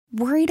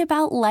Worried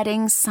about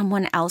letting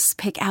someone else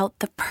pick out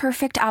the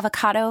perfect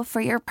avocado for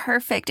your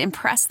perfect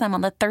impress them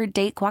on the third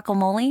date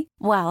guacamole?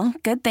 Well,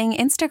 good thing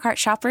Instacart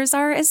shoppers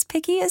are as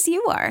picky as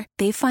you are.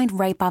 They find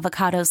ripe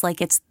avocados like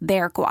it's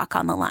their guac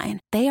on the line.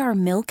 They are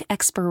milk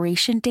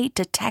expiration date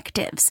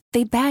detectives.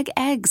 They bag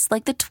eggs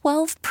like the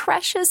 12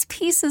 precious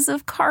pieces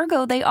of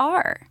cargo they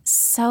are.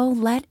 So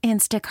let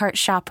Instacart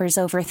shoppers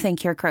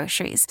overthink your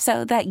groceries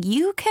so that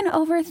you can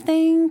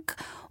overthink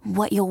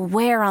what you'll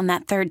wear on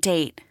that third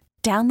date.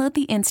 Download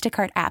the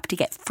Instacart app to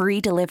get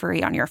free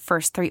delivery on your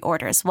first 3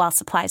 orders while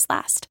supplies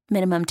last.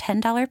 Minimum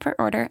 $10 per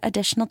order.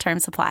 Additional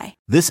terms apply.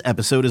 This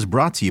episode is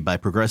brought to you by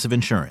Progressive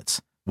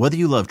Insurance. Whether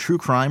you love true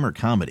crime or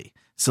comedy,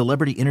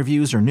 celebrity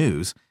interviews or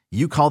news,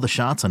 you call the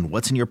shots on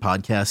what's in your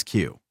podcast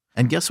queue.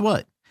 And guess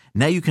what?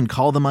 Now you can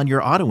call them on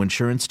your auto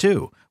insurance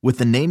too with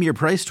the Name Your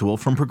Price tool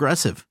from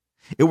Progressive.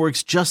 It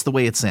works just the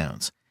way it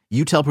sounds.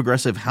 You tell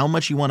Progressive how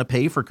much you want to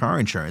pay for car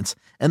insurance,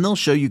 and they'll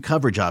show you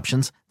coverage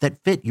options that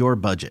fit your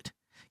budget.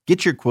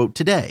 Get your quote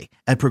today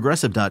at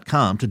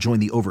Progressive.com to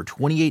join the over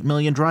 28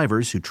 million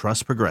drivers who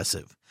trust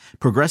Progressive.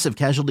 Progressive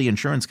Casualty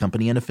Insurance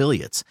Company and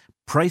Affiliates.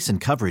 Price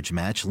and coverage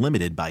match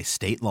limited by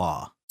state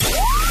law.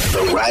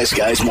 The Rise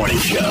Guys Morning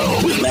Show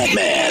with Matt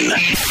Man,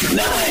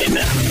 9,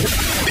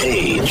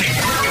 Paige,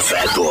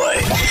 Fat Boy.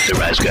 The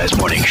Rise Guys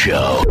Morning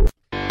Show.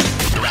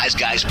 Rise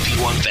Guys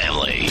P1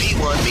 family.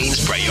 P1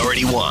 means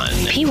priority one.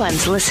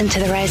 P1s listen to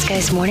the Rise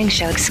Guys Morning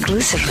Show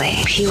exclusively.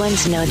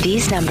 P1s know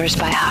these numbers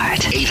by heart.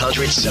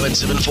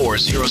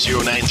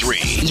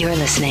 800-774-0093. You're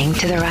listening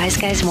to the Rise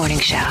Guys Morning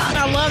Show.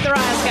 I love the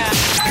Rise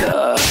Guys.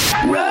 The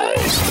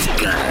Rise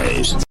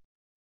Guys.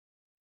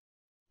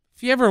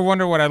 If you ever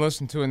wonder what I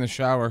listen to in the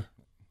shower,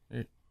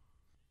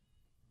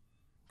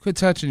 quit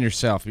touching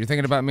yourself. You're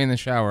thinking about me in the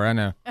shower, I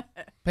know.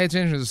 Pay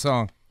attention to the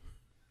song.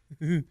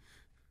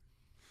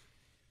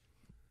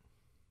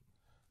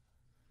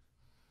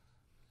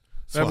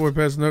 That boy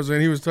passed a note saying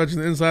he was touching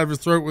the inside of his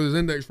throat with his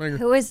index finger.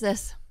 Who is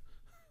this?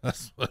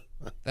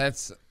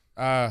 That's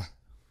the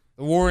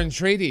Warren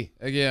Treaty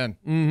again.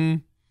 Mm-hmm.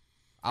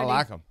 I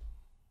like them.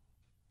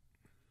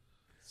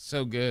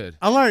 So good.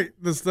 I like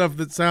the stuff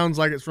that sounds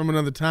like it's from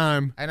another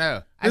time. I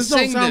know. This I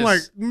don't sing sound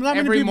this like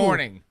every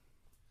morning.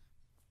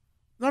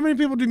 Not many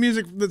people do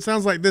music that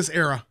sounds like this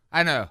era.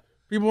 I know.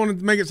 People want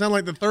to make it sound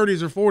like the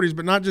 30s or 40s,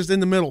 but not just in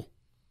the middle.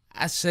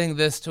 I sing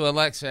this to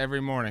Alexa every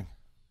morning,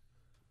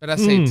 but I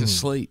say it to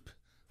sleep.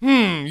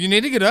 You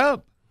need to get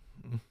up.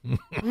 You're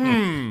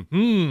going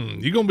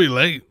to be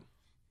late.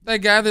 That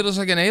guy that looks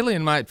like an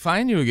alien might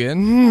find you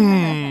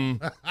again.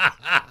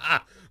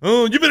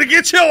 Oh, you better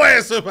get your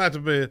ass up out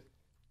of bed.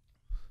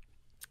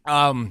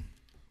 Um,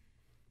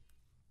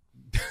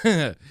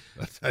 I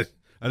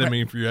didn't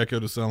mean for your echo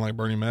to sound like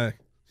Bernie Mac.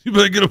 You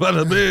better get up out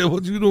of bed.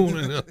 What you doing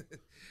in there?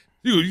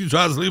 You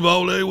try to sleep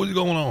all day? What's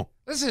going on?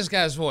 Listen to this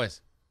guy's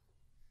voice.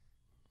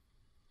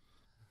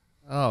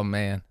 Oh,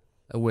 man.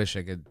 I wish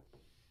I could.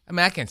 I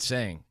mean, I can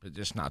sing, but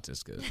just not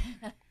this good.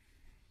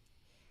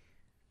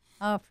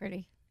 Oh,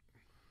 pretty.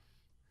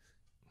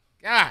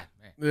 God,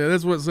 man. Yeah,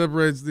 that's what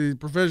separates the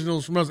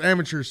professionals from us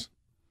amateurs.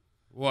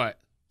 What?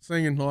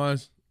 Singing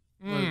wise.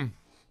 I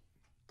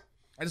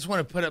just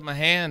want to put up my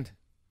hand.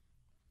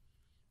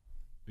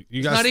 You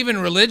it's not even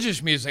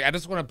religious music. I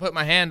just want to put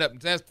my hand up and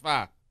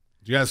testify.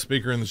 Do you got a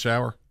speaker in the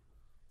shower?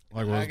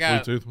 Like one of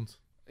those Bluetooth ones?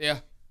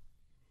 Yeah.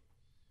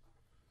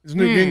 It's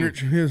Newt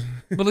Gingrich.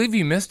 Believe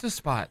you missed a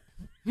spot.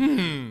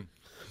 Not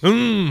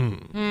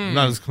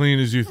as clean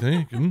as you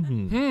think.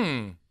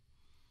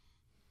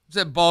 Is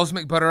that Balls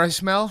McButter I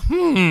smell?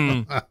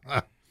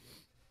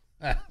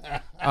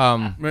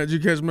 Matt, did you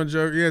catch my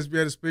joke? Yes, if you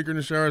had a speaker in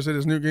the shower, I said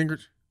it's Newt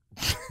Gingrich.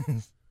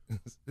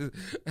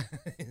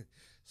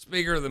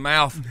 Speaker of the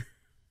mouth.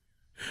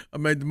 I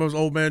made the most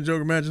old man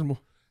joke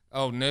imaginable.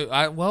 Oh, no.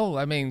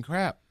 I mean,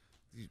 crap.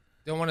 You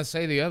don't want to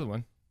say the other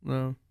one.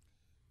 No.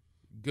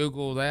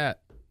 Google that.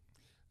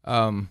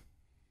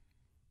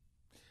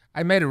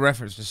 I made a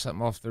reference to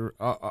something off the.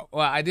 Well,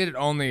 I did it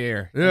on the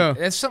air. Yeah,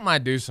 it's something I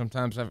do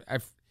sometimes.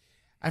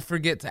 I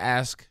forget to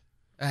ask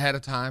ahead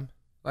of time.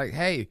 Like,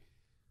 hey,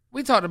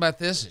 we talked about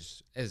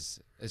this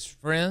as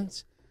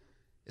friends.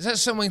 Is that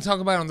something we can talk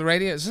about on the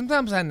radio?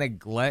 Sometimes I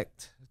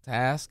neglect to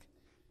ask,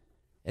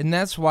 and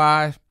that's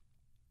why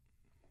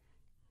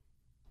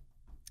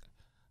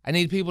I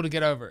need people to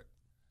get over it.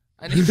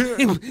 I need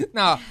people,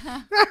 no.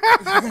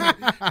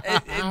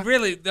 It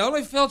really, the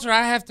only filter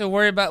I have to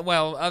worry about,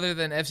 well, other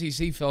than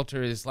FCC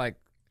filter, is like,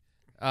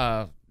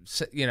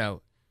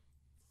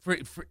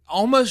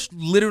 almost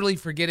literally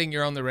forgetting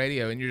you're on the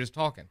radio and you're just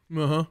talking.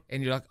 Uh-huh.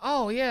 And you're like,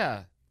 oh,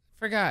 yeah,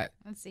 forgot.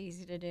 That's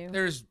easy to do.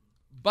 There's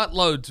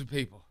buttloads of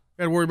people.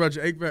 Got to worry about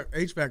your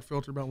HVAC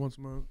filter about once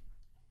a month.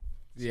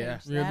 Yeah.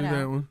 You got to do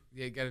that one.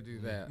 Yeah, you got to do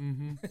that.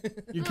 Mm-hmm.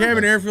 Your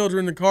cabin air filter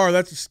in the car,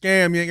 that's a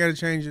scam. You ain't got to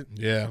change it.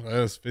 Yeah,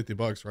 that's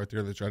 $50 right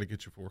there they try to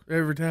get you for.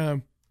 Every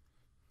time.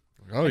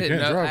 Oh, you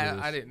can't drive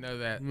this. I didn't know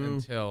that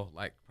until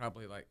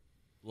probably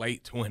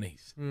late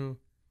 20s. Yeah.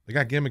 They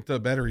got gimmicked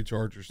up battery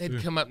chargers, too.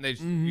 They'd come up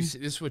and you see,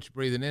 this is what you're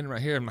breathing in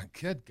right here. I'm like,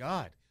 good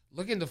God.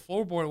 Look in the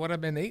floorboard of what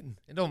I've been eating.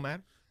 It don't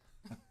matter.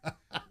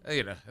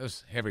 It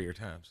was heavier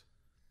times.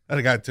 I had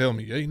a guy tell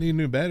me, "Yeah, you need a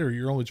new battery.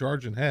 You're only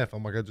charging half."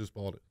 I'm like, "I just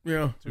bought it."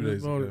 Yeah, 2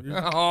 days ago.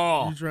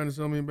 You trying to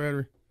sell me a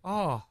battery?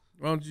 Oh.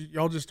 Why don't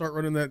y'all just start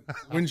running that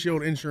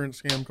windshield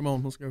insurance scam? Come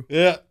on, let's go.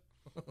 Yeah.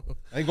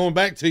 Ain't going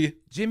back to you.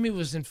 Jimmy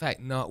was, in fact,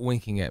 not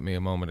winking at me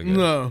a moment ago.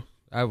 No.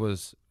 I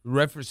was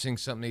referencing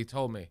something he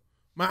told me.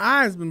 My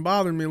eye's been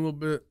bothering me a little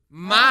bit.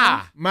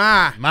 My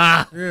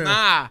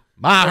Yeah.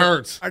 My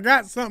hurts. I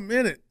got something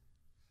in it.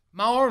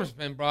 My arm's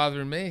been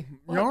bothering me.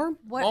 Your arm?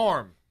 What,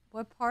 Arm.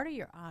 what part of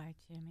your eye,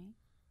 Jimmy?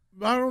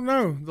 I don't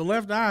know. The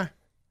left eye.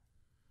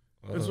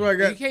 That's what I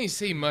got. You can't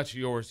see much of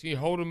yours. Can you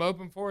hold them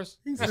open for us?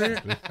 You can see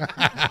it.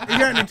 You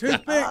got any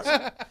toothpicks?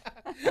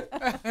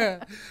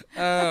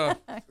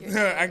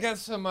 I got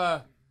some,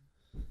 what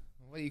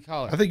do you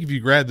call it? I think if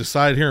you grab the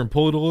side here and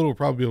pull it a little, we'll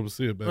probably be able to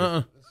see it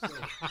better.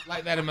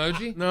 Like that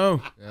emoji?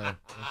 No. Yeah.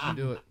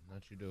 Don't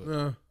you do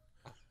it.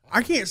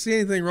 I can't see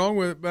anything wrong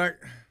with it, but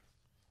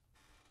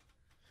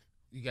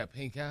You got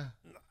pink eye?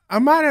 I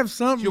might have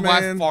something, Did your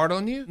man. wife fart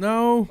on you?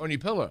 No. On your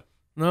pillow?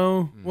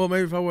 No. Well,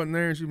 maybe if I wasn't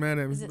there and she's mad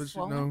at me. Is it But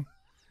swollen? no.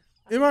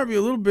 It might be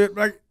a little bit.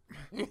 Like,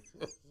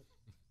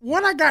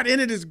 what I got in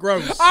it is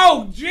gross.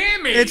 Oh,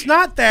 Jimmy! It's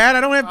not that.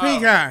 I don't have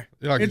pink eye.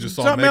 Like you It's just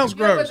saw something else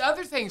naked. gross. but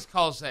other things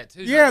cause that,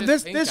 too. Yeah, not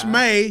just pink this eye.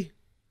 May,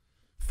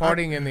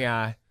 Farting in the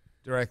eye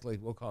directly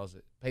will cause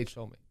it. Paige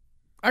told me.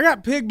 I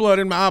got pig blood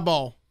in my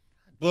eyeball.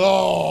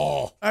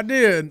 Oh. I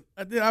did.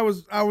 I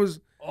was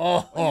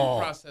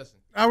Processing.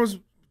 I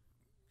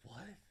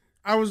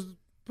was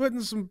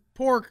putting some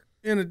pork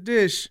in a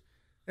dish,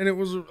 and it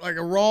was like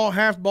a raw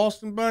half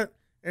Boston butt,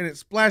 and it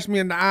splashed me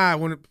in the eye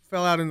when it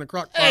fell out in the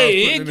crock pot.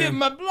 Hey, it give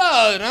my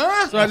blood,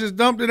 huh? So I just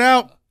dumped it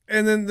out,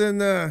 and then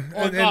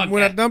God,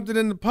 when I Dad. dumped it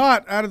in the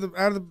pot out of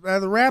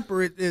the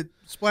wrapper, it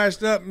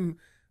splashed up, and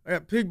I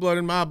got pig blood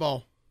in my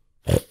eyeball.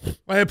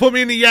 Hey, put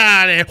me in the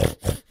yard.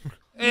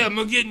 Hey, I'm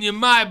getting your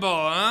my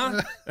ball,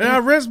 huh? And I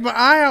rinsed my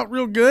eye out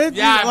real good,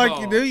 Yeah, like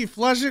eyeball. you do. You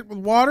flush it with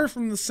water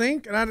from the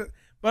sink,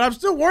 but I'm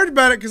still worried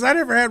about it because I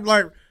never had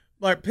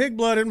like pig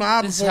blood in my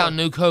eye This is before. how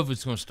new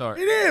COVID's going to start.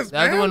 It is, The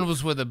other man. one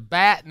was with a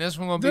bat, and this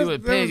one going to be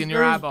with pig in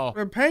your eyeball.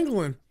 A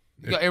pangolin.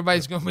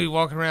 Everybody's going to be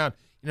walking around.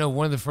 You know,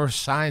 one of the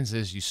first signs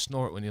is you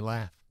snort when you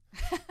laugh.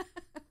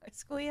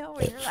 Squeal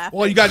when you're laughing.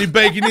 Well, you got any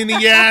bacon in the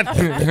yard?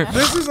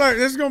 This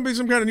is going to be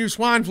some kind of new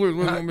swine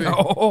flu.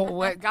 Oh,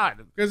 my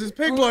God. Because it's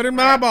pig blood in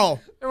my eyeball.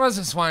 There was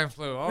a swine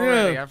flu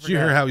already. Yeah. I Did you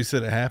hear forgot. how he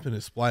said it happened?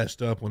 It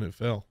splashed up when it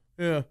fell.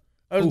 Yeah.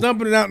 I was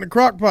dumping it out in the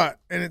crock pot,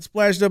 and it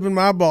splashed up in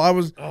my eyeball. I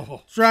was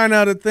trying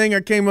out a thing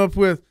I came up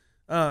with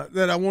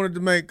that I wanted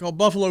to make called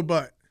buffalo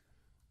butt.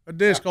 A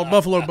dish called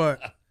buffalo butt,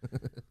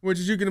 which,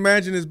 as you can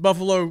imagine, is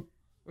buffalo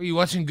Were you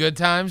watching Good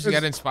Times? You got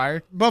It's-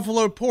 inspired?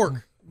 buffalo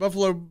pork,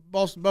 buffalo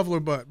Boston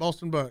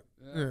butt.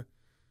 Yeah.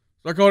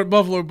 So I called it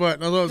buffalo butt.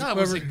 And I thought it was God,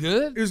 clever. was it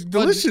good? It was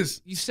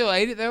delicious. You still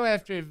ate it, though,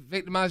 after it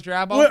victimized your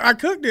eyeball? Well, I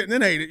cooked it and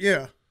then ate it.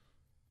 Yeah.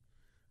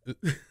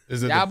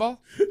 Is it The eyeball?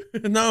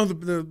 No,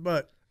 the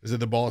butt. Is it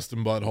the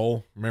Boston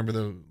butthole? Remember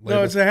the label?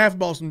 No, it's a half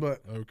Boston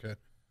butt, Okay.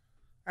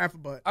 half a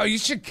butt. Oh, you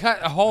should cut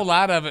a whole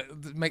lot of it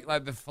to make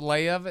like the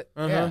fillet of it.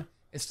 Uh-huh. Yeah.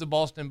 It's the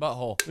Boston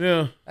butthole.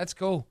 Yeah. That's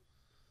cool.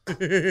 I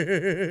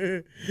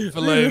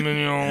Filet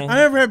mignon.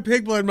 never had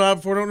pig blood in my eye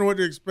before. I don't know what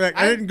to expect.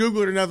 I I- didn't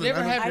Google it or nothing. You ever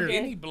I don't have care.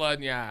 any blood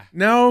in your eye?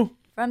 No.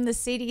 From the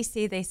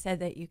CDC, they said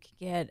that you could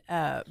get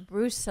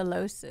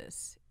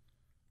brucellosis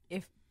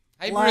if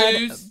Hey, blood,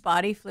 Bruce.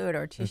 body fluid,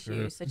 or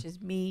tissue, such as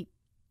meat,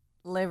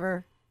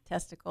 liver,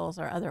 testicles,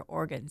 or other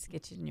organs,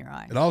 get in your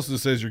eye. It also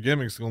says your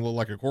gimmick's going to look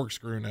like a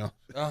corkscrew now.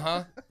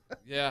 Uh-huh.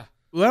 Yeah.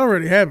 Well, that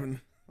already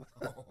happened.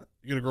 You're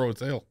going to grow a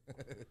tail.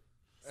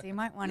 So you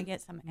might want to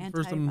get some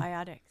First time-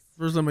 antibiotics.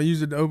 First time I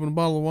used it to open a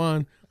bottle of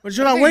wine. But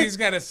should I I think wait? he's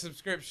got a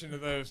subscription to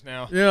those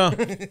now. Yeah.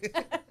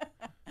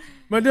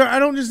 But dude, I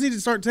don't just need to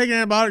start taking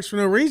antibiotics for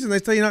no reason. They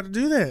tell you not to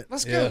do that.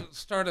 Let's go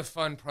start a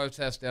fun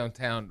protest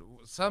downtown.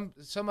 Some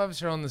of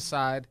us are on the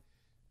side.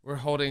 We're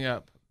holding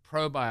up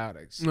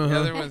probiotics. The Uh-huh.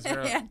 other ones are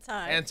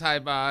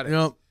antibiotics.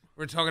 Yep.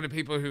 We're talking to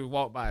people who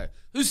walk by.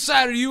 Whose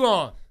side are you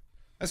on?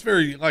 That's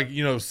very,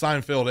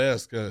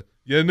 Seinfeld-esque.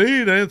 You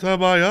need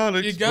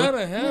antibiotics. You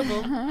gotta have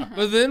them,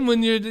 but then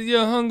when you're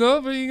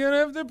hungover, you gotta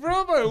have the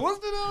probiotics. What's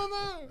the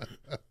deal with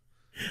that?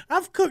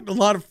 I've cooked a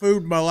lot of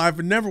food in my life,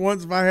 and never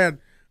once have I had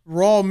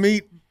raw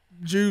meat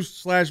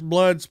juice /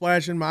 blood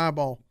splash in my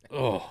eyeball.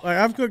 Oh. Like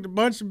I've cooked a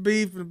bunch of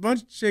beef and a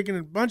bunch of chicken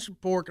and a bunch of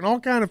pork and all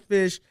kind of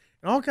fish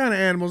and all kind of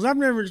animals. I've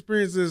never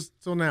experienced this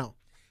till now.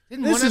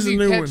 Didn't This one is of a you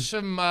new catch one.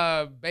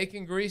 some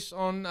bacon grease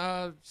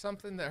on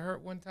something that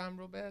hurt one time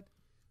real bad?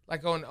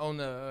 Like on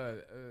a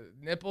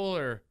nipple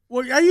or?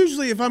 Well, I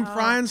usually, if I'm Oh,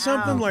 frying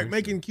something ow. like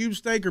making cube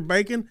steak or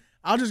bacon,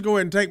 I'll just go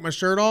ahead and take my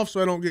shirt off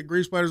so I don't get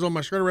grease splatters on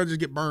my shirt. I'd rather just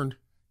get burned.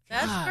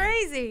 That's God.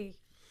 crazy.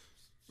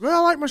 Well,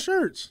 I like my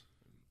shirts,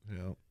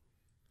 Yeah,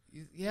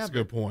 Yeah, that's a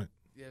good point.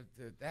 yeah,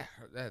 that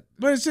hurt. That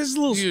but it's just a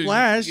little you,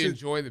 splash. You It-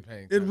 enjoy the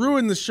pain. It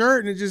ruined the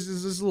shirt, and it just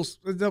is this little.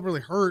 It doesn't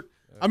really hurt.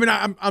 I mean,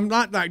 I'm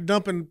not like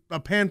dumping a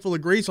pan full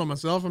of grease on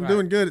myself. I'm Right.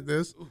 doing good at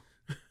this.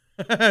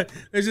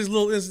 There's just a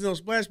little incidental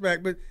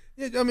splashback, but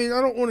I mean, I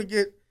don't want to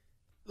get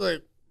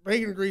like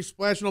bacon grease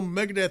splashing on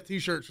Megadeth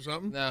T-shirts or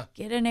something. No.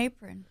 Get an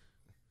apron.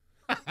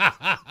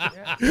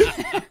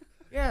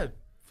 Yeah,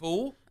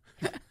 fool.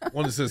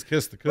 One that says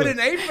 "kiss the cook." But an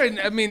apron,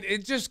 I mean,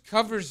 it just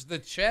covers the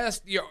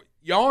chest. Your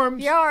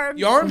arms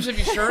of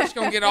your shirt's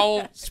gonna get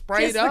all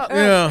sprayed up.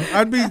 Yeah,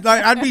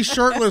 I'd be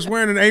shirtless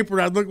wearing an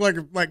apron. I'd look like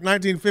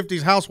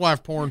 1950s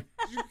housewife porn.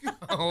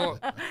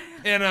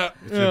 And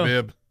It's your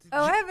bib.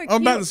 Oh, I have a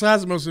I'm about the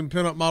size of most of them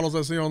pinup models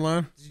I see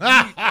online.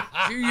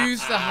 did you use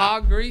the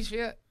hog grease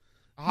yet?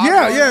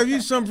 I've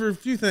used some for a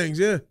few things.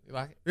 Yeah, You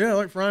like it? yeah, I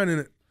like frying in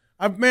it.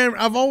 I've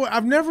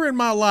never in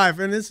my life,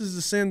 and this is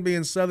the sin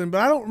being Southern,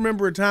 but I don't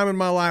remember a time in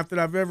my life that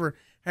I've ever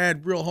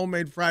had real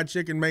homemade fried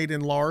chicken made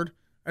in lard,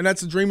 and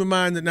that's a dream of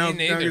mine that now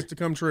gets to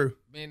come true.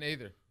 Me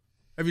neither.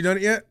 Have you done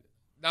it yet?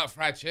 Not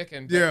fried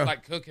chicken, but Yeah.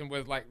 like cooking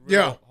with like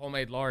real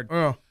homemade lard.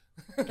 Oh,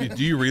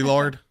 Do you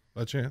re-lard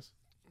by chance?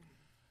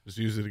 Just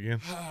use it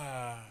again.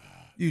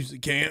 usually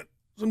can't.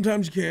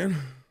 Sometimes you can.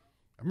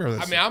 I remember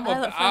that. I mean, I'm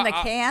from the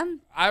can.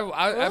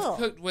 I've Cool.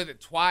 cooked with it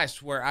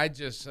twice where I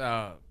just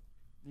I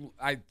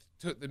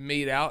took the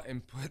meat out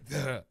and put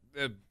the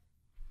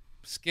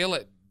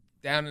skillet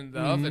down in the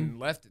oven and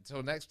left it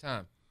till next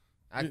time.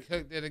 I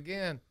cooked it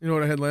again. You know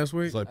what I had last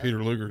week? it's like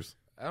Peter Luger's.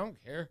 I don't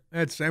care. I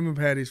had salmon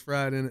patties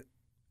fried in it.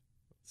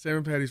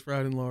 Salmon patties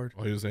fried in lard.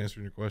 While he was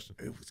answering your question.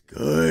 It was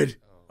good.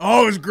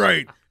 Oh, it was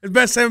great. It's the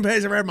best salmon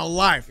patties I've ever had in my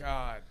life.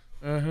 God.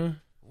 Uh-huh.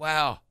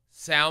 Wow.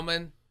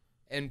 Salmon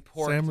and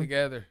pork Salmon?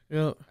 together.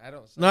 Yeah. I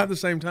don't say Not at the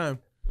same time.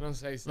 I don't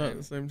say Not at salmon.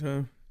 the same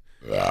time.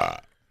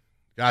 God,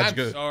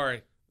 I'm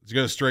sorry. Did you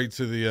go straight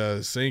to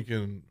the sink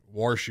and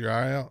wash your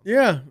eye out?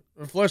 Yeah.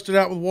 I flushed it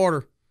out with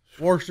water.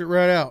 Washed it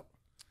right out.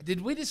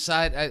 Did we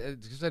decide?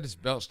 Because I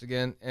just belched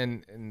again,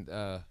 and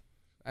I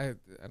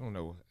don't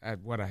know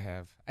what I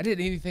have. I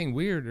didn't eat anything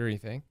weird or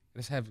anything. I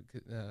just have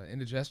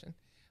indigestion.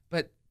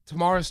 But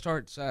tomorrow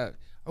starts. Are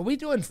we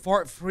doing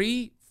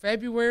fart-free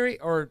February,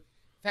 or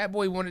Fat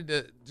Boy wanted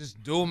to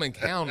just do them and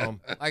count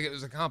them like it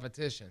was a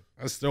competition?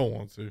 I still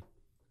want to.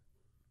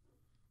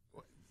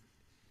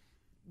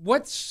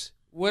 What's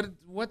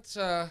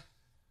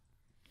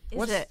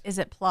Is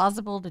it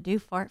plausible to do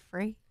fart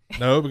free?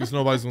 No, because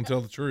nobody's going to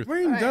tell the truth. We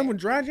ain't even done with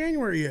dry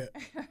January yet.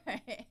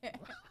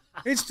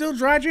 It's still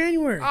dry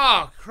January.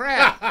 Oh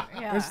crap!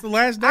 It's the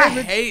last day. I of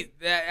it. hate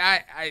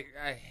that.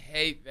 I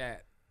hate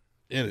that.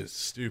 It is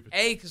stupid.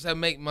 A, because I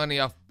make money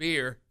off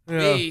beer. Yeah.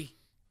 B,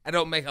 I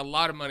don't make a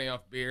lot of money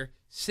off beer.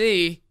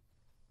 C,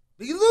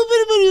 make a little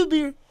bit of money off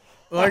beer.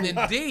 Like- And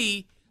then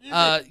D,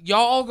 y'all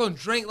all gonna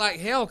drink like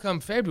hell come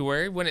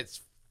February when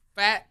it's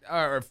fat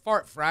or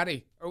Fart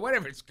Friday or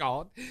whatever it's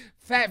called.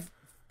 Fat.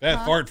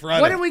 Fart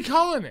Friday. What are we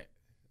calling it?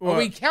 What? Are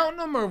we counting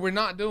them or we're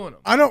not doing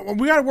them?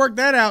 We got to work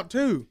that out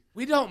too.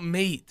 We don't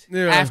meet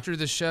Yeah. after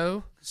the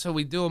show, so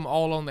we do them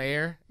all on the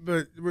air.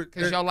 But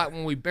Because y'all like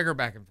when we bicker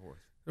back and forth.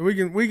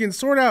 we can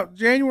sort out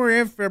January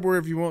and February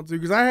if you want to,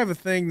 because I have a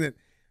thing that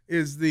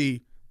is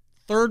the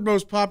third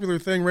most popular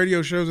thing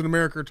radio shows in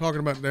America are talking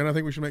about today, and I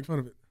think we should make fun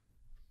of it.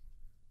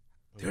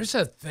 There's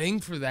a thing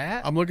for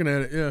that? I'm looking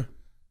at it. Yeah.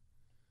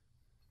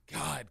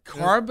 God,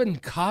 carbon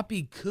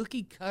copy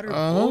cookie cutter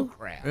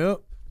bullcrap.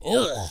 Yep.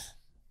 Ugh.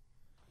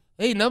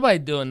 Ain't nobody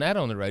doing that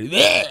on the radio.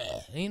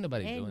 Ugh. Ain't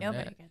nobody Ain't doing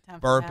nobody that. got time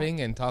for Burping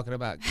and talking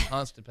about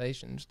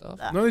constipation and stuff.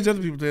 None of these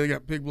other people today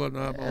got pig blood in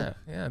the eyeball.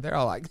 Yeah, they're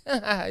all like,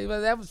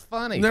 that was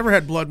funny. Never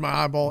had blood in my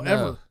eyeball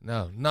ever.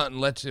 No, not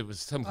unless it was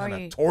some kind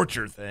you- of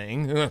torture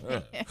thing.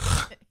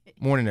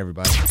 Morning,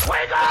 everybody.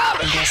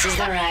 This is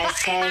the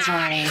Rise Guys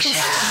Morning Show.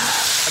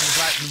 I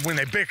just like when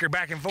they bicker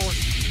back and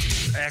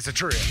forth. That's a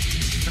trip.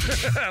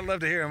 I love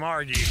to hear them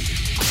argue.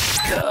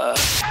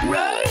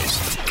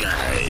 Rise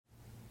Guys.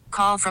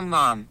 Call from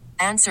mom.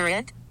 Answer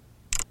it.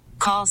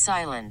 Call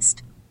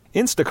silenced.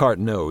 Instacart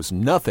knows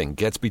nothing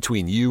gets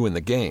between you and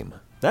the game.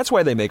 That's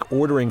why they make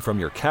ordering from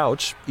your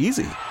couch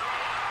easy.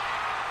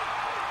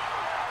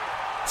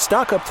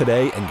 Stock up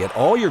today and get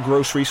all your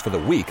groceries for the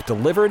week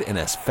delivered in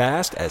as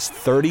fast as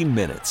 30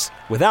 minutes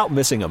without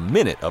missing a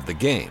minute of the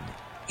game.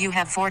 You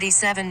have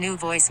 47 new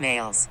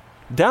voicemails.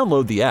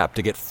 Download the app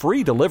to get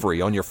free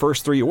delivery on your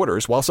first 3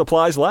 orders while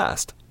supplies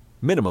last.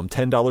 Minimum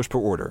 $10 per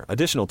order.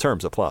 Additional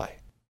terms apply.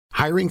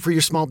 Hiring for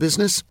your small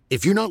business?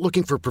 If you're not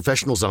looking for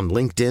professionals on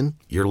LinkedIn,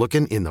 you're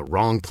looking in the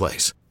wrong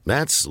place.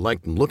 That's like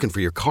looking for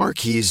your car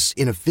keys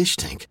in a fish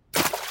tank.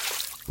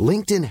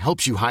 LinkedIn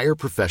helps you hire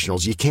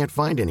professionals you can't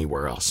find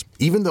anywhere else,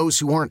 even those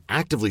who aren't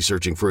actively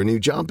searching for a new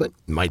job but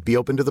might be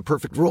open to the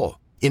perfect role.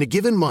 In a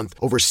given month,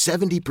 over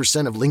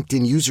 70% of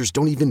LinkedIn users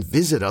don't even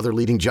visit other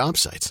leading job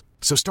sites.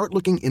 So start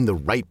looking in the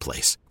right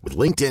place. With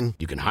LinkedIn,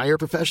 you can hire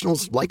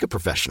professionals like a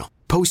professional.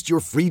 Post your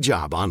free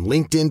job on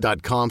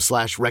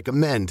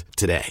linkedin.com/recommend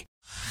today.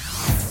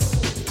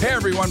 Hey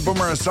everyone,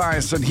 Boomer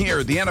Esiason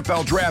here. The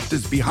NFL draft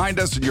is behind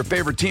us and your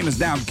favorite team is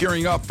now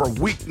gearing up for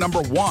week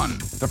number 1.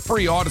 The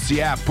free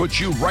Odyssey app puts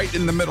you right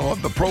in the middle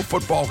of the pro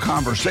football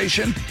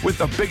conversation with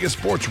the biggest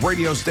sports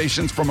radio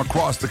stations from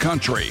across the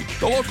country.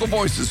 The local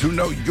voices who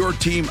know your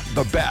team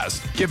the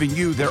best, giving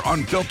you their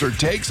unfiltered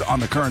takes on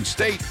the current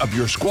state of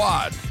your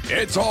squad.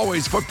 It's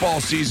always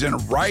football season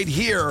right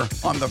here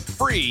on the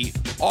free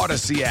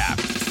Odyssey app.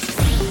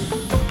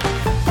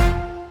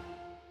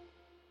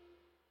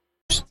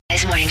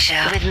 This morning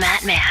show with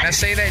Matt Man. Can I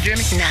say that,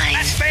 Jimmy? 9.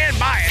 I stand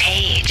by it.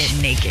 Paige.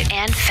 Get naked.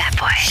 And Fat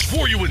Boy.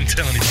 Swore you wouldn't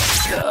tell anybody.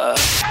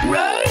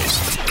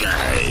 Rise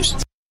Guys.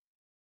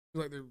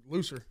 Like they're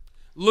looser.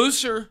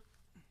 Looser.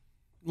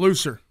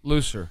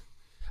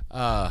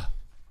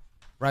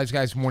 Rise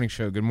Guys Morning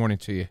Show. Good morning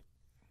to you.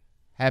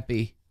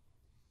 Happy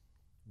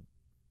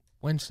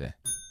Wednesday.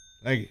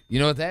 Thank you. You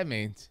know what that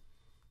means?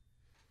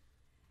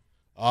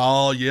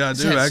 Oh, yeah, I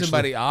do, Had actually.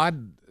 somebody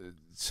odd,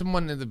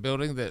 someone in the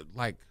building that,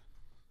 like,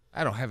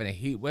 I don't have any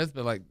heat with,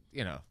 but, like,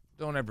 you know,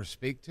 don't ever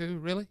speak to,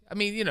 really. I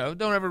mean, you know,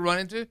 don't ever run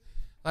into.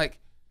 Like,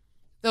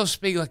 they'll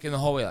speak, like, in the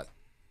hallway, like,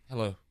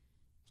 hello.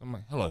 So I'm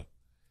like, hello.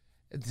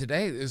 And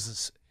today,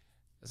 it's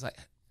like,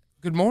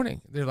 good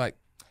morning. They're like,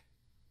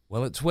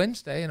 well, it's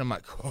Wednesday. And I'm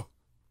like, oh,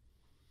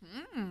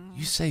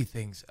 you say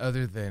things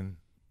other than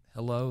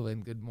hello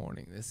and good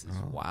morning. This is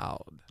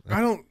wild.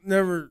 I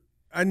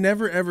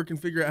never ever can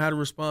figure out how to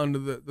respond to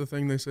the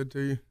thing they said to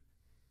you.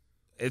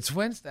 It's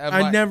Wednesday.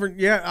 I'm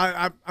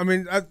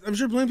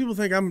sure plenty of people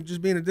think I'm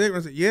just being a dick.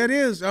 I say, yeah, it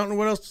is. I don't know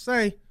what else to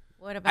say.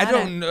 What about I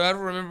don't know. I don't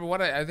remember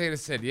what I think I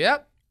said.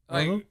 Yep.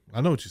 Like,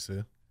 I know what you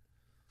said.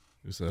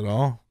 You said,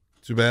 oh,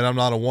 too bad I'm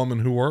not a woman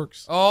who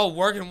works. Oh,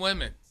 working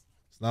women.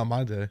 It's not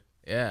my day.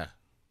 Yeah.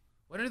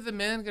 When are the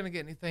men going to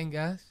get anything,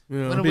 guys?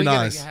 Yeah. When are Be we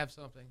nice. going to have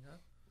something, huh?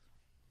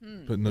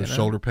 Putting those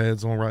shoulder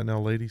pads on right now,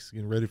 ladies,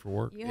 getting ready for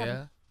work. You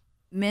have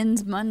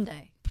Men's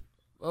Monday.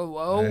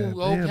 Oh,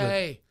 Yeah,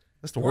 okay.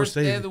 That's the worst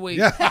day of the week.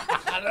 Yeah,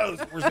 I know.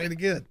 It's the worst day to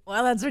get.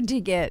 Well, that's what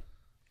you get.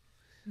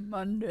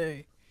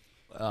 Monday.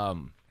 That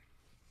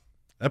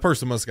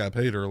person must have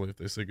got paid early if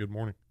they say good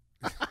morning.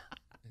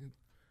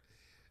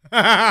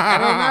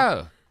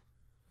 I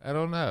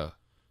don't know.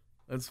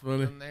 That's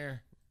funny.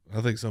 There. I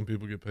think some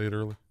people get paid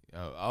early.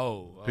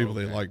 People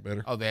they like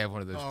better. Oh, they have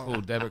one of those cool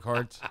debit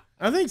cards.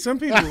 I think some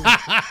people.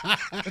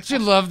 Don't you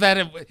love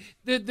that?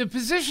 The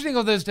positioning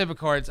of those debit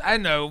cards. I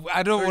know.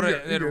 I don't want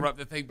to interrupt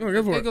the thing. But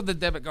think of the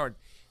debit card.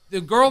 The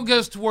girl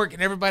goes to work,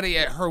 and everybody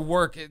at her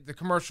work, at the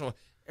commercial,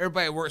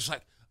 everybody at work is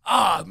like,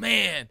 oh,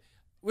 man,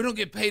 we don't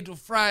get paid till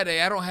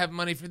Friday. I don't have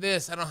money for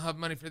this. I don't have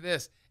money for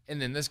this.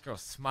 And then this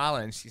girl's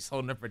smiling. She's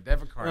holding up her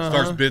debit card.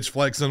 Starts bitch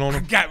flexing on I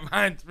them. got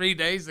mine 3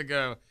 days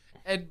ago.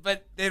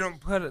 But they don't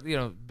put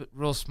it,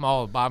 real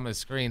small at the bottom of the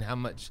screen how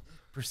much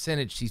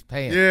percentage she's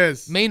paying.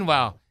 Yes.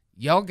 Meanwhile,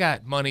 y'all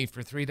got money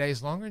for 3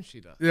 days longer than she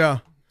does. Yeah.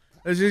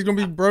 She's going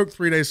to be broke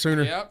 3 days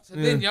sooner. Yep. So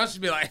then y'all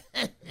should be like,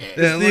 it's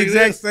the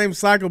exact same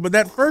cycle. But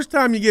that first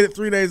time you get it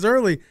 3 days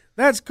early,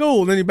 that's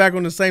cool. Then you're back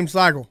on the same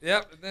cycle.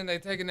 Yep. And then they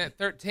taking that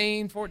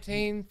 13,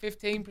 14,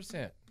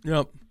 15%.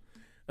 Yep.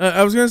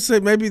 I was going to say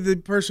maybe the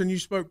person you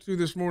spoke to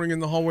this morning in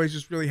the hallway is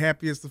just really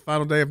happy it's the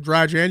final day of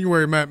dry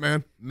January, Matt,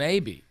 man.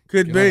 Maybe.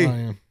 Could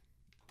be.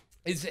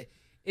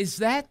 Is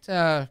that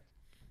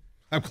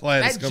I'm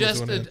glad it's that coming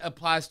just to an end.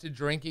 applies to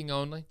drinking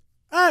only?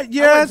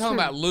 Yeah. I'm talking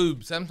about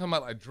lubes. I'm talking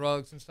about like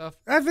drugs and stuff.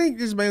 I think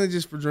it's mainly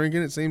just for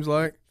drinking, it seems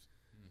like.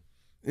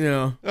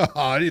 Yeah. Oh,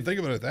 I didn't think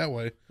about it that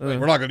way.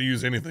 We're not going to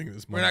use anything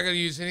this month. We're not going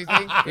to use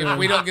anything. If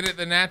we don't get it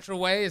the natural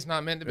way, it's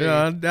not meant to be.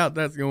 Yeah, I doubt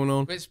that's going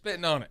on. Quit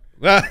spitting on it.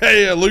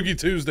 Hey, Loogie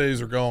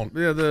Tuesdays are gone.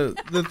 Yeah,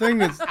 the thing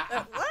that's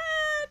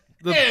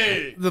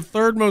the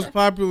third most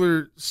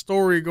popular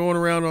story going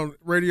around on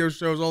radio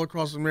shows all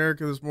across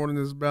America this morning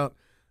is about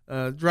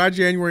dry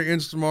January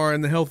ends tomorrow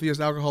and the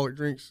healthiest alcoholic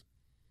drinks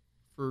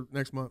for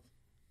next month.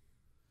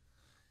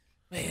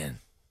 Man,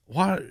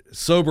 why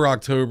sober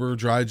October,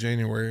 dry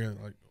January?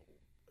 Like,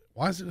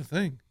 why is it a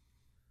thing?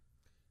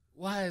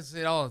 Why is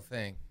it all a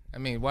thing? I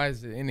mean, why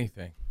is it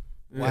anything?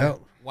 Yeah.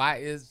 Why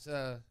is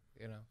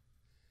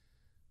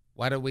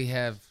why do we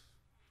have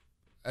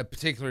a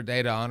particular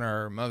day to honor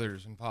our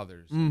mothers and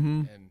fathers?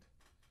 Mm-hmm. And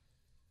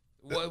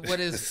what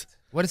is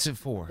what is it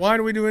for? Why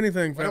do we do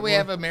anything? Why do we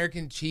have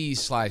American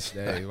cheese slice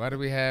day? Why do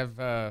we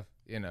have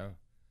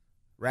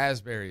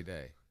raspberry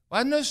day?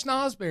 Why no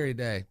snozzberry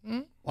day?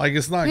 Like,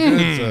 it's not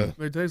good.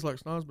 They taste like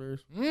snozzberries.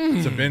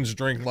 It's a binge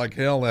drink like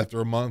hell after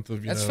a month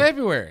of That's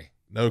February.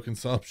 No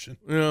consumption.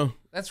 Yeah,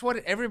 that's what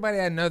everybody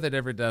I know that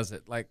ever does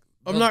it. Like,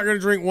 I'm not going to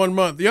drink 1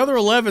 month. The other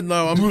 11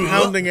 though, I'm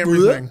pounding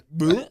everything.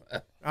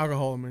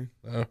 Alcohol, I mean.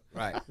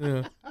 Right.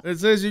 Yeah. It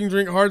says you can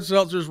drink hard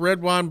seltzers,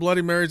 red wine,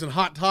 Bloody Marys, and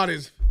hot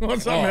toddies.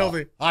 Want something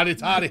healthy? Hotty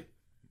toddy.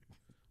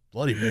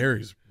 Bloody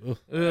Marys.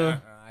 Yeah.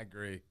 I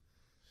agree.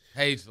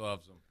 Paige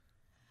loves them.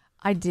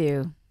 I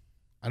do.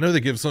 I know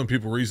they give some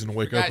people reason to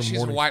wake up in the She's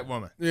morning. a white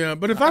woman. Yeah,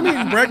 but if I'm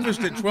eating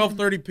breakfast at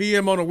 12:30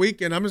 p.m. on a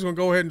weekend, I'm just gonna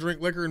go ahead and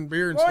drink liquor and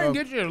beer and Go stuff. ahead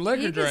and get you a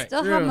liquor You drink. can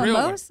still have Real one.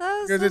 mimosas.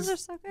 'Cause Those it's- are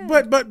so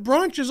good. But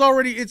brunch is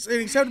already it's an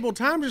acceptable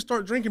time to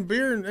start drinking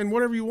beer and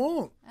whatever you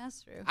want.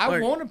 That's true. I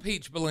Like- want a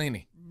peach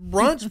Bellini.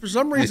 Brunch for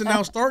some reason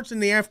now starts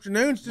in the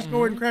afternoons. Just go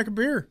ahead and crack a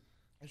beer.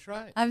 That's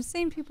right. I've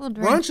seen people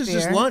drink Brunch is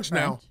just beer. lunch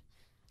now.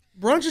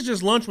 Brunch is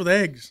just lunch with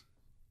eggs.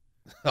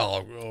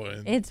 Oh,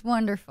 really? It's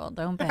wonderful.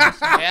 Don't bash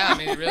it. Yeah, I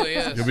mean, it really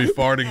is. You'll be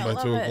farting by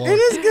love 2 it. o'clock. It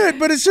is good,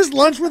 but it's just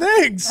lunch with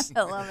eggs.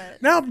 I love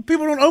it. Now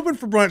people don't open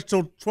for brunch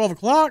till 12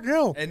 o'clock.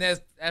 Hell, And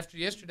as, after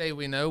yesterday,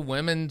 we know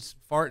women's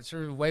farts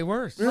are way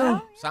worse. Yeah.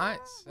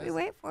 Science. We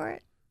wait for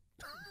it.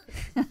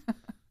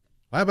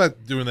 How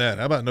about doing that?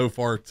 How about no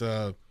fart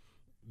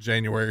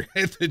January?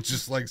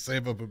 Just like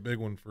save up a big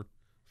one for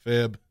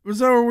Feb.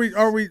 so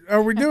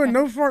are we doing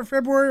no fart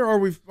February,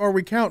 or are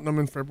we counting them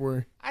in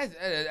February? I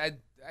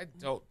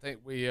don't think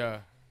we, I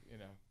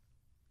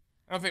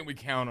don't think we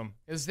count them.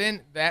 Because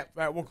then that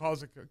will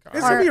cause a It's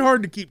gonna be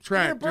hard to keep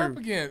track. burp Too.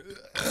 again.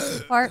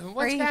 Fart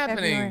What's free happening?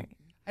 February.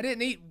 I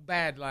didn't eat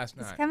bad last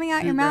night. It's coming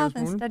out your You mouth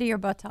guys want it? instead of your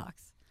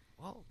buttocks.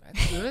 Well,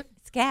 that's good.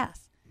 It's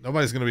gas.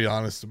 Nobody's going to be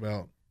honest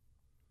about,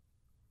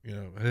 hey,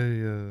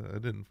 I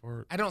didn't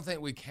fart. I don't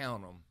think we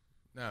count them.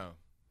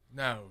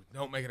 No,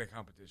 don't make it a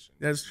competition.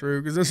 That's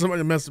true, because there's somebody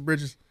that messed the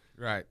bridges.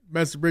 Right.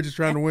 Messed the bridges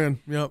trying to win.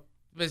 Yep.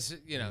 But,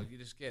 you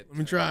just get. Let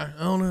me try.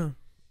 I don't know.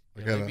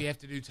 Maybe you have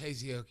to do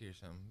Tazeoki or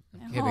something.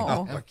 I'm kidding.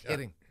 No. I'm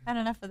kidding. Had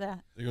enough of that.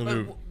 You're But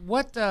going to do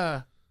what,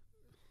 ball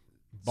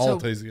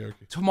so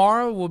Tazeoki.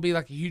 tomorrow will be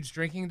like a huge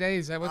drinking day?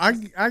 Is that what I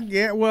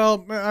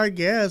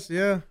guess,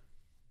 yeah.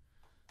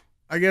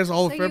 I guess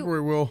all of So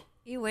February will.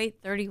 You wait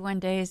 31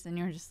 days and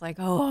you're just like,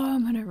 oh,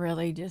 I'm going to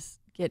really just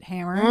get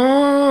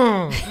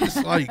hammered.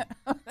 Just like,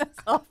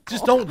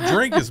 just don't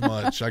drink as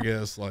much, I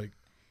guess. Like,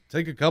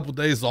 take a couple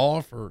days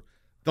off, or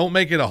don't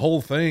make it a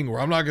whole thing where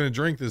I'm not going to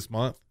drink this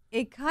month.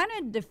 It kind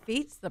of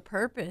defeats the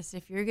purpose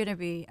if you're going to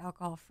be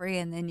alcohol free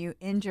and then you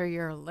injure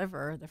your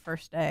liver the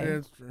first day. Yeah,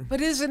 that's true. But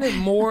isn't it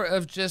more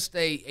of just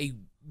a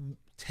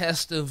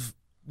test of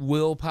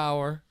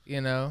willpower,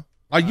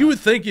 Like, you would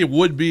think it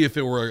would be if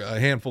it were a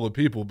handful of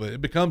people, but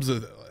it becomes a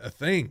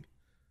thing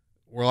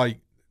where, like,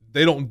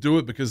 they don't do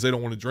it because they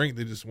don't want to drink.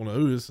 They just want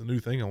to, this is a new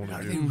thing I want to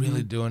Are do. they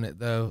really doing it,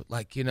 though?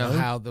 Like, No.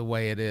 how the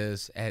way it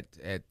is at.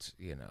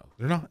 They're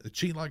not. They're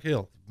cheating like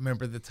hell.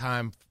 Remember the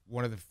time,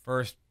 one of the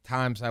first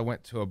times I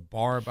went to a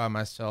bar by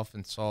myself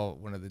and saw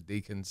one of the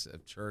deacons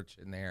of church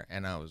in there,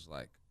 and I was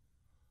like,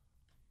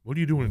 what are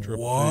you doing in Triple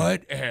T?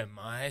 what am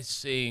I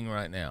seeing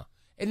right now?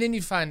 And then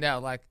you find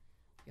out, like,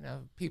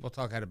 people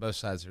talk out of both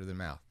sides of their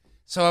mouth.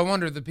 So I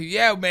wonder if the people,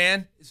 yeah,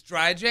 man, it's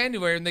dry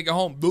January, and they go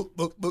home, boop,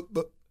 boop, boop,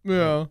 boop.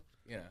 Yeah.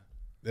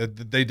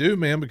 They do,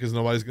 man, because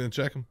nobody's going to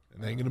check them,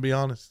 and they ain't going to be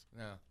honest.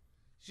 No,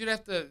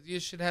 you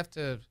should have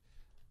to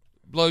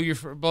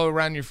blow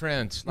around your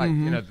friends, like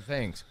the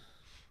things.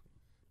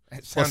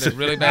 It sounded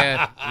really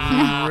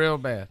bad, real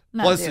bad.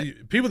 Plus,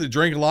 people that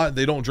drink a lot,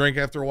 they don't drink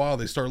after a while.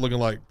 They start looking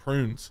like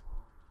prunes.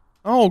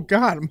 Oh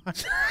God!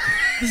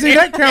 See,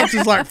 that counts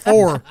as like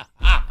 4.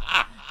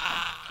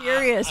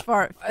 Furious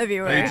fart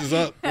February. Pages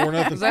up,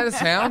 4-0. Was that a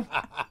sound?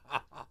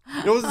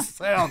 It was a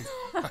sound.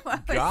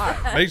 God.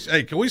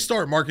 Hey, can we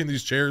start marking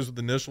these chairs with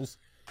initials?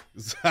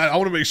 'Cause I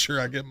want to make sure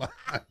I get mine.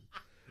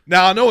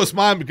 Now, I know it's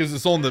mine because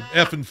it's on the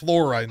effing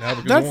floor right now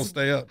because it won't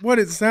stay up. What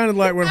it sounded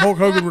like when Hulk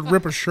Hogan would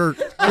rip a shirt.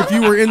 If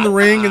you were in the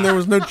ring and there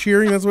was no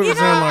cheering, that's what it would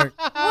sound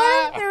like.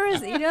 What if there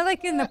was,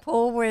 like in the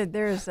pool where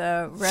there's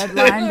a red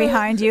line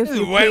behind you if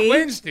you Wet pee?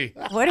 Wednesday.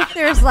 What if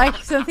there's like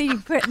something you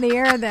put in the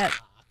air that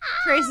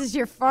traces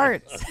your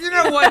farts? You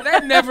know what?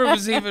 That never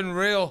was even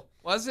real,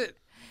 was it?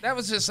 That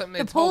was just something they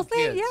The pool told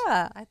thing? kids.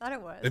 Yeah, I thought it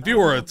was. If you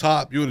were a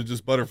top, you would have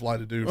just butterflied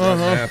the dude right in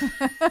half.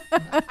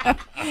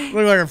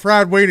 Looked like a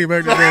fried Wheatie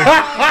back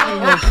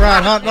there.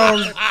 Fried hot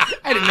dogs.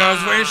 I didn't know I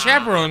was wearing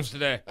chaperones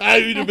today.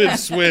 You'd have been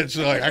switched.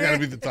 Like, I got to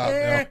be the top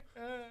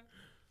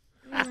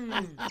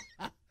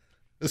now.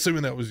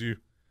 Assuming that was you.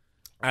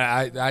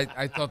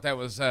 I thought that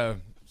was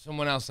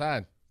someone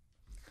outside.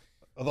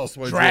 I thought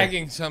somebody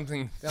dragging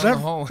something down the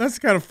hall. That's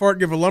the kind of fart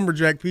give a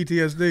lumberjack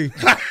PTSD.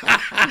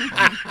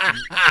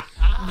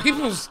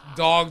 People's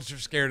dogs are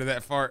scared of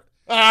that fart.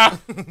 They're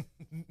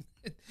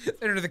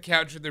under the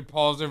couch with their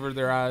paws over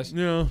their eyes.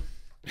 Yeah.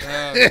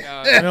 Oh,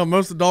 God. Well,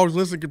 most of the dogs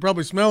listening could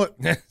probably smell it.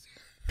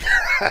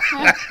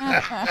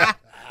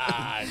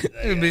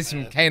 There'd be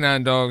some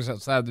canine dogs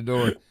outside the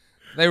door.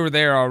 They were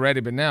there already,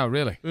 but now,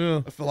 really.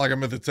 Yeah. I feel like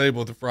I'm at the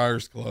table at the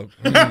Friars Club.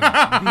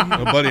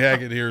 Buddy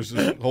Hackett here is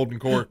just holding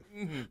court.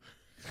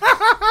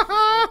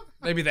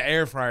 Maybe the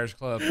Air Fryers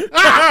Club. Dang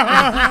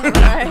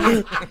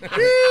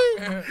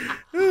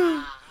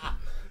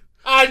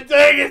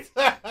it.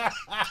 That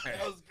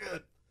was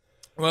good.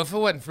 Well, if it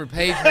wasn't for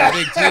Paige and the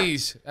Big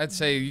T's, I'd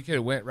say you could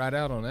have went right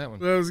out on that one.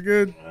 That was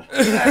good.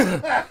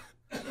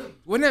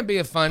 Wouldn't that be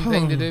a fun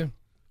thing to do?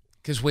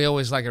 Because we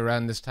always like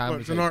around this time.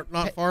 What, to not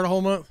fart a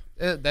whole month?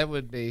 That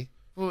would be.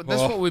 Well,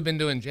 that's what we've been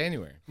doing in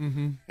January.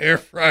 Mm-hmm. Air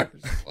Fryers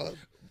Club.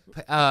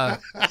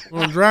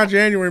 Well, dry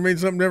January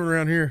means something different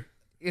around here.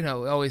 We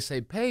always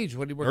say, Paige,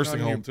 what are you working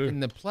Nursing on home, too. in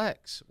the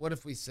Plex? What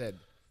if we said,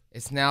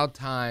 it's now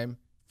time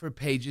for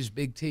Paige's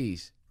Big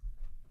T's?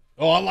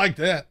 Oh, I like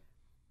that.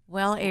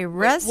 Well, a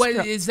restaurant.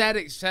 Wait, is that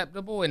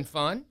acceptable and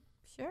fun?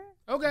 Sure.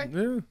 Okay.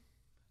 Yeah.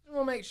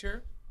 We'll make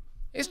sure.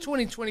 It's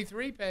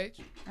 2023, Paige.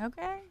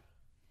 Okay.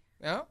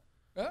 No?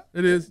 Yeah.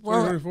 It is.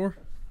 Well, 2024.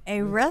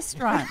 A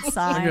restaurant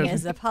sign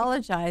is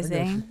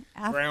apologizing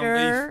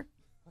after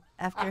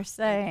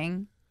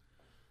saying,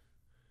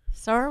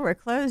 "Sorry, we're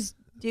closed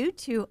due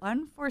to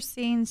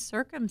unforeseen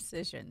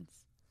circumcisions."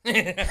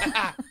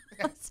 I'll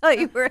tell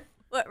you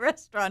what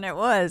restaurant it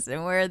was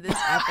and where this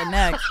happened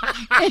next.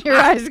 And your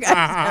eyes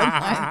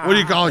got What do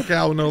you call a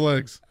cow with no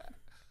legs?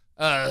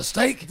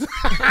 Steak.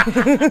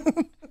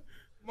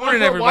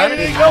 Morning, everybody. Why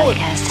did he go?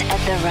 Podcast at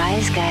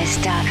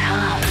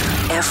theriseguys.com.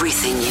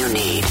 Everything you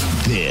need.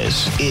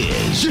 This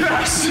is The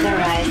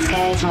Rise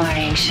Guys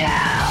Morning Show.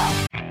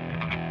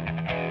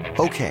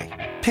 Okay,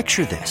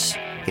 picture this.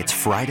 It's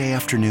Friday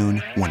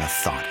afternoon when a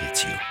thought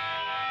hits you.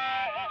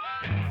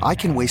 I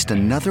can waste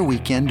another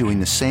weekend doing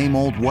the same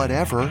old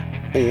whatever,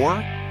 or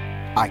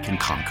I can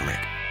conquer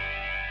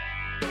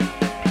it.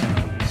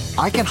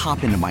 I can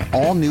hop into my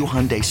all-new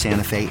Hyundai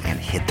Santa Fe and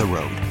hit the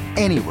road.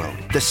 Any road.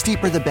 The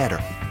steeper, the better.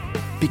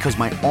 Because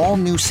my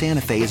all-new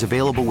Santa Fe is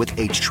available with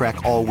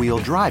H-Track all-wheel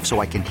drive, so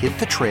I can hit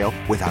the trail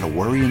without a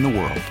worry in the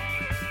world.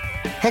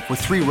 Heck, with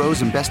 3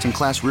 rows and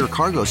best-in-class rear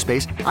cargo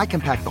space, I can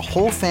pack the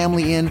whole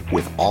family in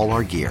with all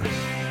our gear.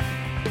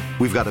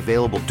 We've got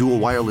available dual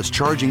wireless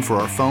charging for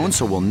our phones,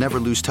 so we'll never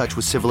lose touch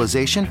with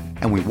civilization,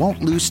 and we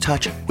won't lose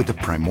touch with the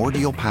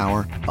primordial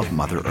power of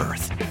Mother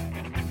Earth.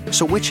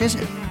 So which is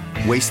it?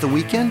 Waste the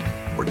weekend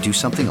or do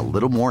something a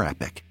little more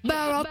epic?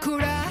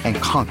 And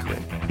conquer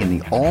it in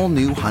the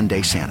all-new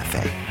Hyundai Santa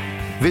Fe.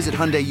 Visit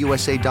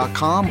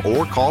HyundaiUSA.com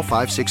or call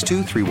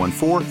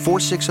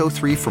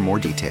 562-314-4603 for more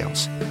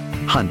details.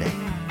 Hyundai,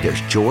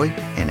 there's joy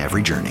in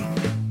every journey.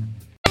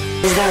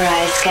 The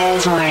Rise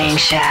Guys Morning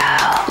Show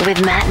with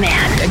Matt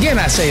Man. Again,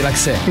 I say, like I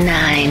said.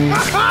 9.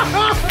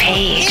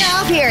 Paige. Get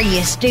off here,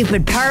 you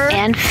stupid perv.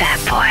 And Fat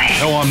Boy.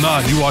 No, I'm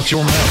not. You watch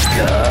your mouth.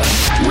 The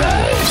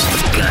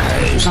Rise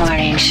Guys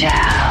Morning Show.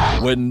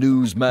 When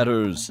news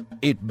matters,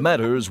 it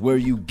matters where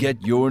you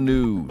get your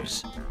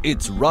news.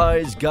 It's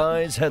Rise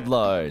Guys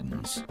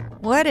Headlines.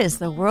 What is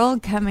the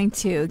world coming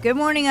to? Good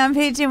morning, I'm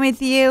Paige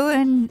with you.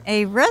 And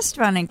a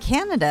restaurant in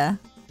Canada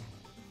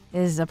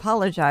is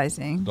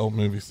apologizing. Adult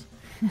movies.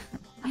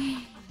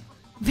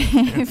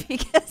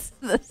 Because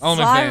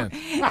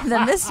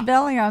the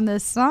misspelling on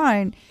this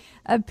sign.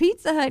 A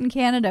Pizza Hut in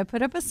Canada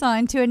put up a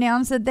sign to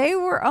announce that they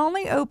were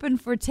only open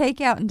for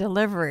takeout and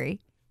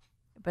delivery.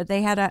 But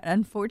they had an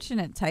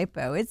unfortunate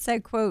typo. It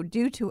said, quote,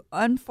 due to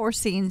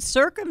unforeseen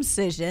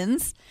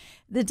circumcisions,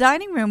 the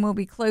dining room will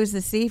be closed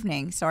this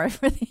evening. Sorry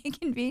for the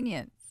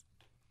inconvenience.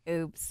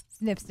 Oops.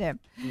 Snip, snip.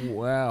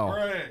 Wow.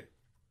 Hooray.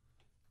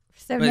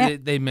 So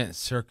But they meant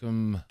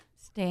stances.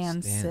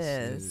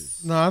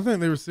 No, I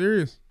think they were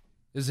serious.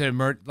 Is it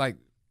like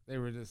they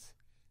were just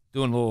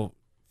doing a little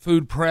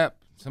food prep?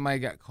 Somebody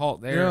got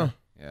caught there.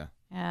 Yeah.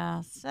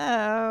 Yeah.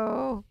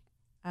 So,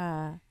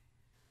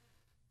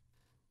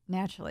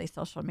 naturally,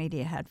 social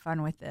media had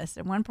fun with this.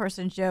 And one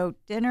person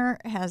joked, dinner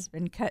has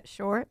been cut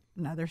short.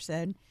 Another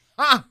said,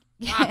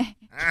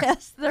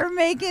 yes, they're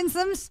making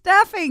some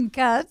stuffing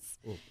cuts.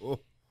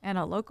 And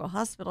a local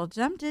hospital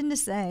jumped in to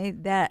say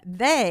that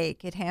they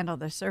could handle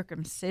the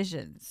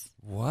circumcisions.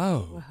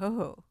 Whoa.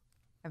 Whoa.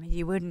 I mean,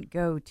 you wouldn't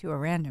go to a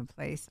random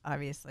place,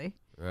 obviously.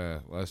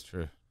 Well, that's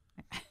true.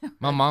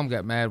 My mom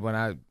got mad when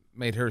I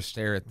made her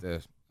stare at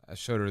I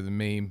showed her the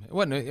meme.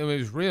 It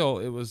was real.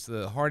 It was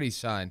the Hardy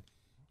sign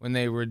when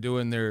they were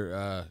doing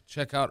their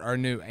check out our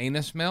new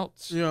anus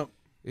melts. Yep.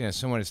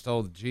 Someone had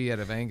stole the G out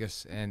of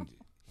Angus, and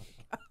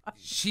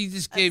she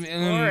just gave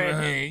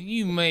me,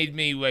 you made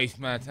me waste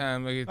my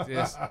time. Look at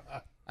this.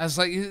 I was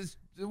like,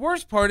 the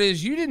worst part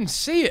is you didn't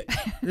see it.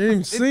 You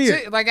didn't see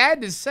it. Like I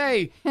had to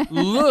say,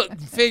 look,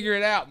 figure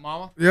it out,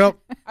 Mama. Yep.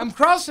 I'm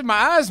crossing my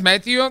eyes,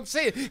 Matthew. You don't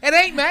see it. It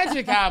ain't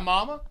magic eye,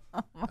 Mama.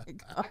 Oh, my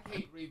God. I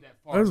can't read that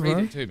far. Read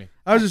it to me.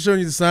 I was just showing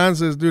you the sign that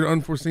says due to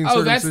unforeseen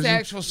circumcision. Oh, that's the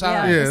actual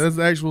sign. Yeah, that's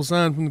the actual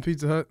sign from the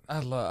Pizza Hut.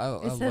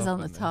 It says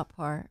on the top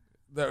part.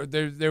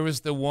 There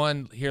was the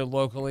one here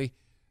locally,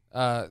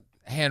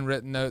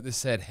 handwritten note that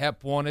said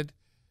 "Hep wanted,"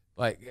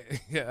 like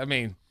I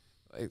mean,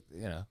 like,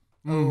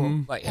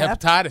 like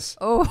hepatitis.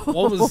 Oh,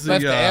 what was the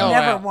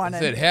never wanted? It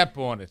said Hep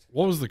wanted.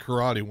 What was the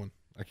karate one?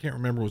 I can't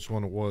remember which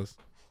one it was.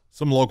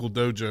 Some local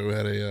dojo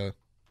had a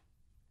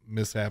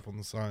mishap on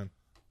the sign.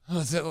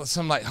 Was it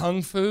some like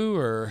Hung Fu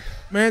or?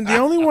 Man, the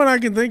only one I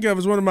can think of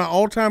is one of my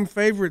all-time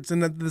favorites,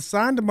 and the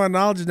sign, to my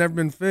knowledge, has never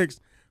been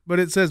fixed. But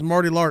it says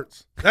Marty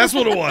Larts. That's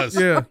what it was.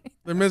 Yeah,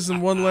 they're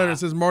missing one letter. It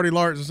says Marty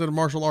Larts instead of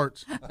martial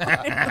arts.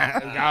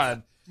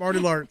 God, Marty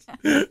Larts.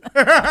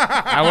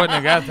 I wouldn't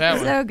have got that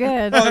one. So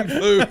good. Hung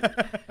Fu.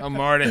 I'm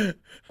Marty.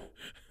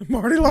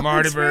 Marty Larts.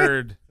 Marty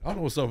Bird. I don't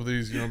know what's up with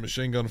these,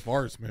 machine gun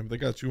farts, man. But they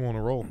got you on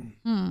a roll.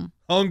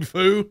 Hung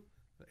Fu,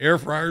 Air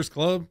Fryers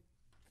Club.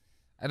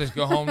 I just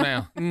go home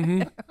now.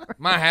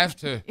 Might have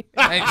to.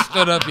 I ain't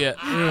stood up yet.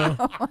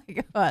 Oh my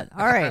God.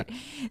 All right.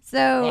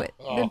 So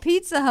the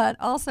Pizza Hut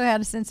also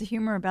had a sense of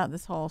humor about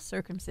this whole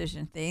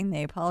circumcision thing.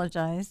 They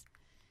apologized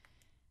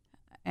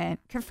and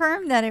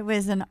confirmed that it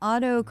was an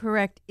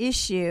autocorrect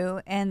issue,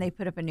 and they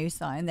put up a new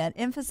sign that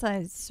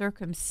emphasized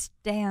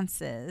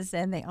circumstances,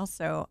 and they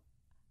also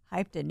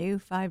hyped a new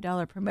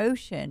 $5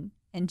 promotion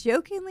and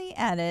jokingly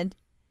added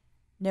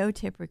no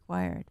tip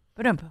required.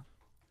 Ba-dum-bum.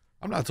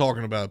 I'm not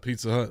talking about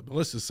Pizza Hut, but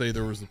let's just say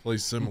there was a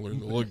place similar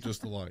that looked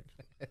just alike.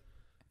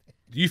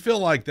 Do you feel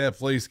like that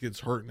place gets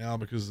hurt now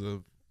because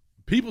of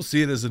people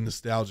see it as a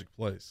nostalgic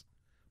place,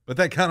 but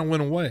that kind of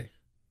went away.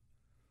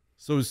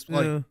 So it's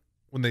like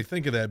when they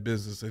think of that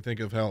business, they think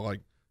of how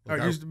like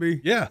it used to be.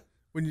 Yeah,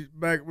 when you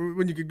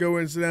could go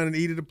in and sit down and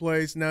eat at a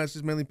place. Now it's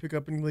just mainly pick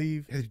up and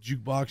leave. Yeah,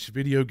 jukebox,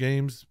 video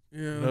games.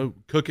 Yeah,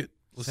 cook it.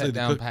 Let's say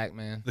down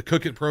Pac-Man. The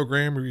cook it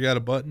program where you got a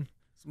button.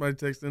 Somebody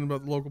texted in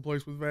about the local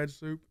place with veg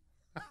soup.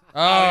 Oh,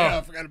 yeah,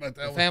 I forgot about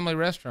that one. Family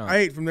restaurant. I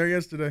ate from there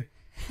yesterday.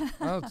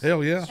 Oh,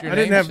 hell yeah. I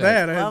didn't have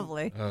that. I had,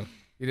 lovely.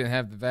 You didn't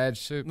have the veg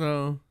soup?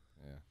 No.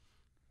 Yeah.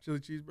 Chili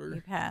cheeseburger.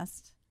 You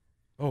passed.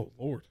 Oh,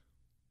 Lord.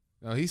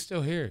 No, he's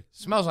still here.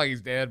 Smells like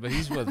he's dead, but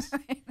he's with us.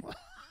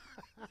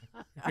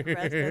 Has it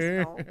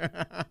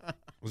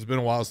been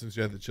a while since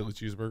you had the chili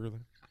cheeseburger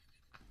then?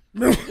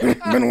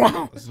 Been a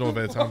while. Let's know if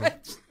I had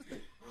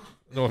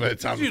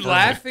time Did you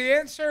laugh the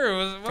answer?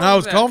 Or I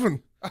was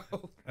coughing.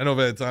 I know if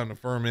I had time to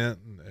ferment.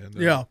 And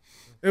yeah.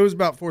 It was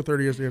about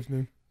 4:30 yesterday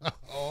afternoon.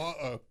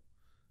 Uh-oh.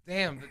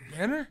 Damn, the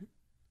dinner?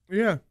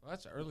 Yeah. Well,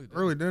 that's early dinner.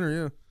 Early dinner,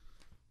 yeah.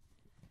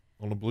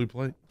 On a blue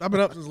plate? I've been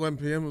up since 11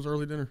 p.m. It was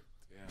early dinner.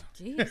 Yeah.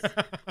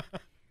 Jeez.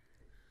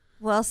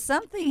 Well,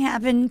 something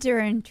happened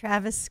during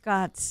Travis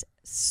Scott's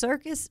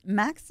Circus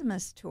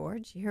Maximus tour.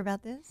 Did you hear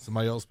about this?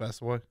 Somebody else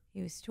passed away?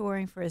 He was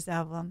touring for his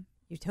album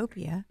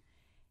Utopia,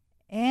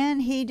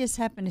 and he just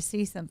happened to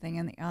see something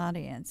in the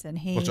audience, and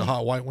he bunch of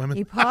hot white women.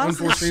 He paused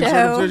the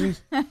show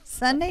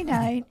Sunday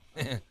night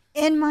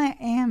in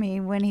Miami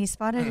when he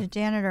spotted a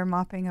janitor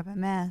mopping up a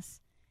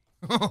mess.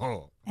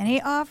 And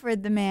he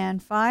offered the man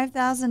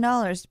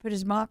 $5,000 to put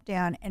his mop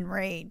down and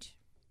rage.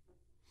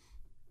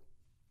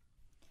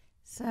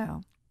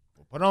 So,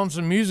 put on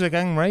some music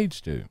I can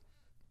rage to.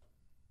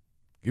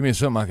 Give me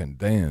something I can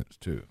dance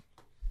to.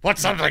 Put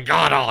something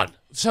God on.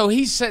 So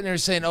he's sitting there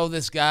saying, "Oh,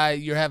 this guy,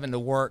 you're having to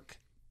work,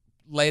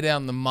 lay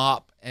down the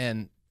mop,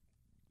 and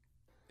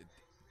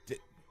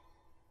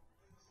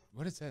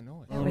what is that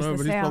noise?" I don't know,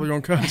 but he's probably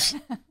gonna cuss.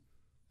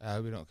 I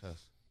hope we don't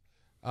cuss.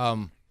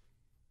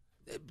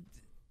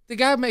 The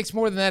guy makes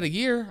more than that a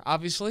year,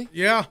 obviously.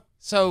 Yeah.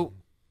 So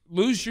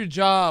lose your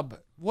job.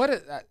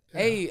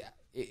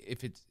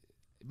 If it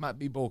might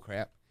be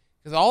bullcrap,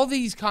 because all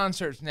these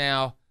concerts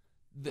now,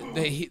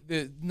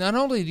 not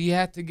only do you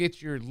have to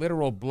get your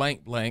literal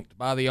blanked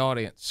by the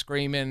audience,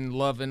 screaming,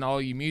 loving all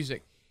your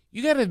music,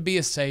 you got to be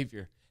a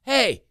savior.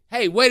 Hey,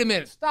 wait a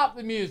minute, stop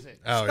the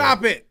music,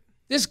 stop it.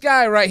 This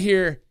guy right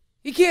here,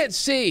 he can't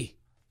see.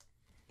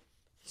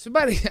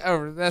 Somebody,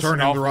 that's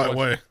turn him the right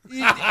way.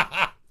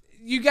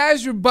 You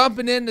guys are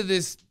bumping into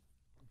this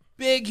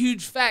big,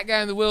 huge, fat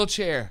guy in the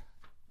wheelchair.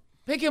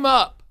 Pick him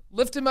up.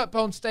 Lift him up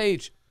on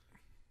stage.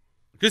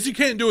 Because you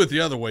can't do it the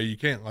other way. You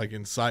can't, like,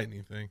 incite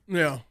anything.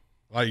 Yeah.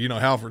 Like,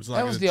 Halford's not going to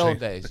That was the old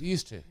days. You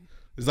used to.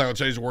 He's not going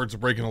to change the words of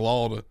breaking the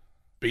law to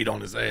beat on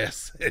his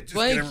ass.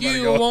 Blank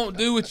you won't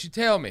do what you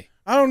tell me.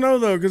 I don't know,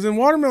 though, because in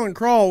Watermelon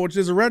Crawl, which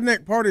is a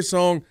redneck party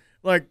song,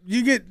 like,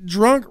 you get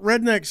drunk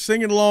rednecks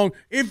singing along,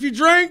 "If you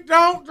drink,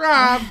 don't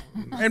drive."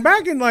 And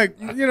back in, my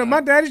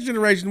daddy's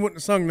generation wouldn't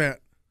have sung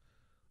that.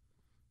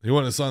 He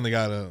wouldn't have sung the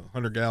guy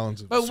 100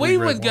 gallons of But sweet we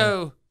red would wine.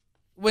 go,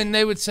 when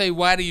they would say,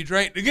 "Why do you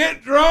drink?" To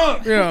get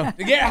drunk. Yeah.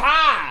 To get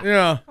high.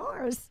 Yeah. Of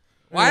course.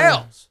 Why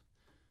else?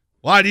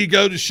 Why do you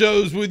go to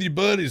shows with your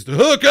buddies? To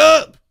hook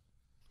up.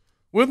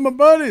 With my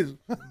buddies.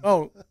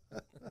 Oh.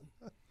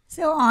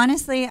 So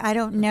honestly, I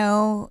don't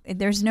know.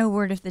 There's no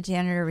word if the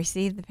janitor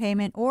received the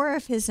payment or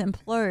if his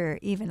employer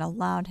even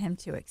allowed him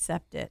to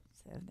accept it.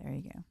 So there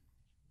you go.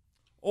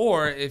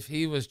 Or if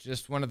he was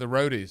just one of the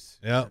roadies.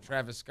 Yeah.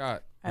 Travis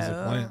Scott.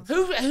 Oh.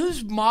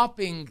 Who's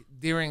mopping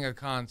during a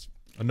concert?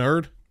 A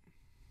nerd?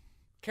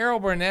 Carol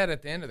Burnett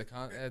at the end of the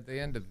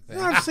thing.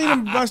 I've seen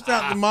him bust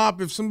out the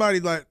mop if somebody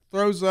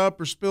throws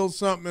up or spills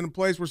something in a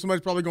place where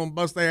somebody's probably going to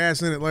bust their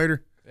ass in it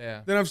later.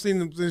 Yeah. Then I've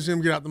seen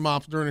him get out the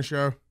mops during a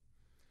show.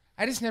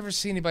 I just never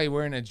see anybody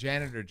wearing a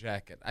janitor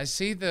jacket. I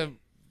see the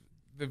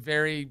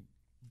very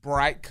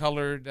bright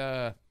colored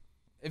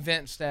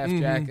event staff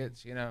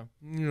jackets. Yeah.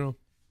 You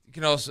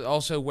can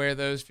also wear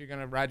those if you're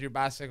going to ride your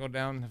bicycle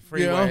down the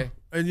freeway.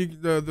 Yeah.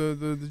 And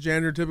the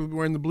janitor typically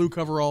wearing the blue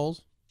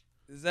coveralls.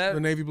 Is that the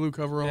navy blue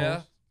coveralls?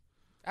 Yeah.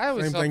 I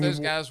always Same thought thing those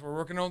guys were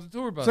working on the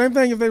tour bus. Same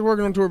thing if they were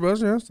working on tour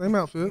bus. Yeah, same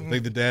outfit. I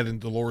think the dad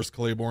and Dolores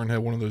Claiborne had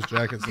one of those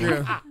jackets.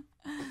 Yeah.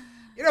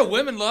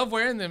 Women love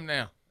wearing them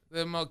now.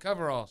 Them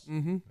coveralls.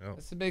 Mm-hmm. Yeah.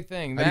 That's the big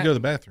thing. How do you go to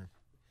the bathroom?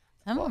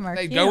 Some of them are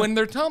They cute. go in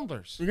their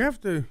tumblers. You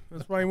have to.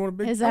 That's why you want a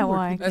big Is that tumbler.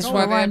 why? That's People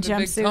why they wearing have the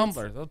big jumpsuits.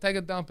 tumbler. They'll take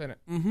a dump in it.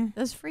 Mm-hmm.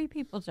 Those free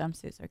people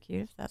jumpsuits are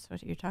cute, if that's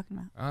what you're talking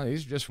about. Oh,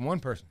 these are just for one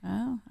person.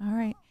 Oh, all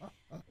right.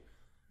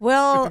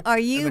 Well, are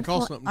you they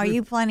cost something, are too.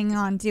 you planning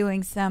on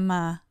doing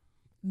some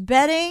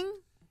betting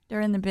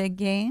during the big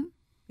game?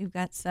 We've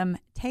got some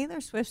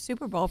Taylor Swift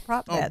Super Bowl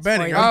prop Oh, bets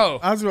betting. for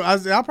you.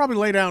 I'll probably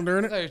lay down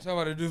during I it. thought you were talking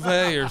about a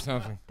duvet or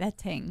something.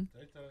 Betting.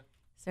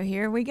 So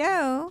here we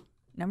go.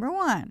 Number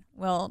 1.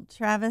 Will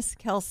Travis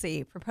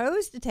Kelce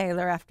propose to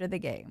Taylor after the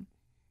game?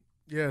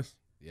 Yes.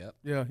 Yep.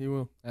 Yeah, he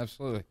will.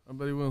 Absolutely. I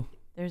bet he will.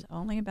 There's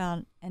only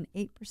about an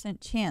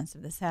 8% chance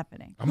of this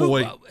happening. I'm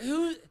going to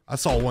wait. I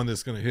saw one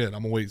that's going to hit. I'm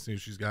going to wait and see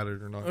if she's got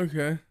it or not.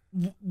 Okay.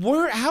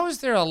 How is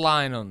there a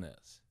line on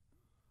this?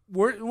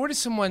 Where does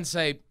someone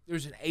say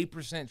there's an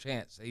 8%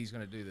 chance that he's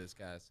going to do this,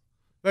 guys?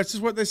 That's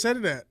just what they said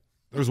it at.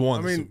 There's one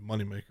I that's mean- a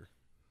moneymaker.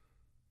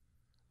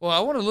 Well, I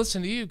want to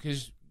listen to you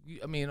because,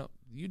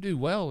 you do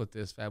well with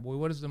this, Fat Boy.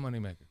 What is the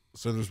moneymaker?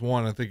 So there's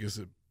one, I think it's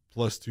at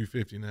plus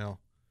 250 now.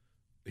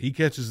 He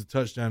catches a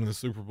touchdown in the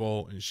Super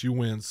Bowl, and she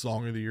wins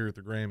Song of the Year at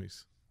the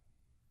Grammys.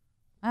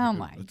 Oh,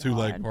 my A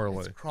two-leg God. parlay.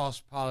 It's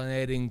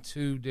cross-pollinating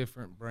 2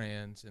 different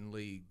brands and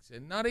leagues,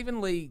 and not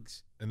even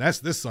leagues. And that's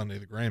this Sunday,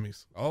 the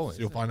Grammys. Oh, so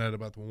you'll find out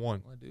about the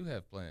one. Well, I do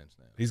have plans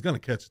now. He's going to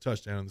catch a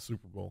touchdown in the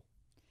Super Bowl.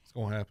 It's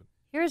going to happen.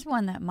 Here's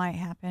one that might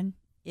happen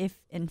if,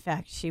 in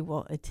fact, she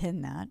will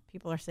attend that.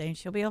 People are saying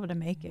she'll be able to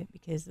make it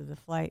because of the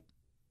flight.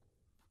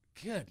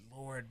 Good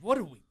Lord, what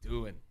are we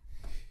doing?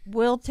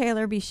 Will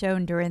Taylor be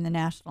shown during the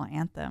national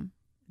anthem?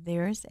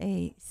 There's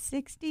a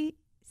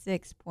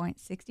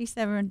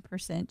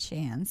 66.67%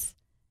 chance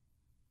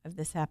of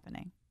this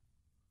happening.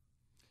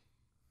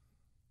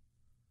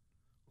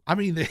 I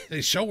mean,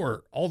 they show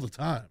her all the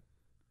time.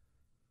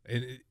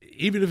 And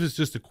even if it's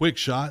just a quick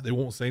shot, they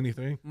won't say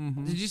anything.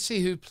 Mm-hmm. Did you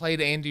see who played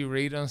Andy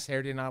Reid on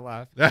Saturday Night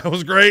Live? That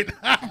was great.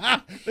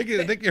 They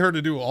get her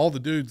to do all the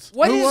dudes. Who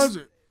was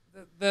it?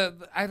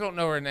 The I don't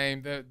know her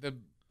name. The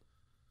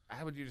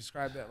how would you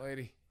describe that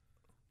lady?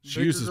 She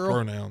Bigger uses girl?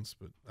 pronouns,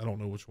 but I don't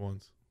know which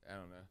ones. I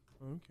don't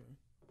know. Okay.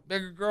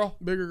 Bigger girl.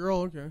 Bigger girl,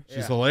 okay.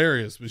 She's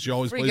hilarious, but she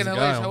always plays Freaking the guy.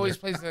 hilarious. on Always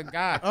there. plays the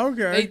guy.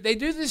 Okay. They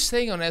do this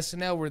thing on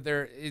SNL where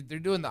they're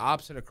doing the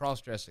opposite of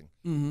cross dressing.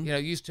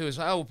 Mhm. Used to is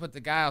we'll put the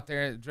guy out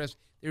there and dress.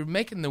 They're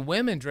making the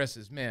women dress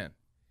as men,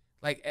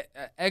 like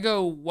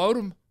Ego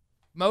Modem,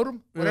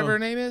 whatever Yeah. her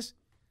name is.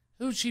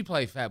 Who'd she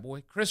play? Fat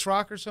Boy, Chris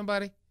Rock or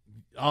somebody?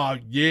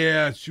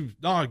 Yeah, she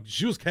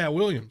was Cat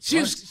Williams.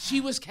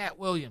 She was Cat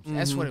Williams.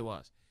 That's what it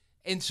was.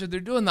 And so they're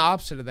doing the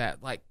opposite of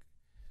that. Like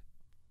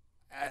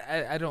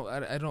I don't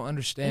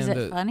understand. Is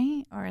it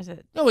funny or is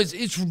it? No, it's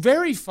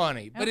very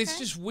funny, but it's Okay.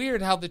 just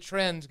weird how the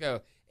trends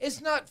go.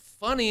 It's not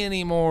funny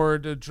anymore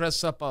to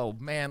dress up a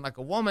man like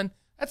a woman.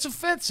 That's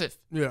offensive.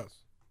 Yes.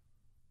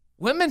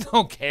 Women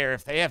don't care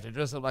if they have to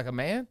dress up like a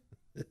man,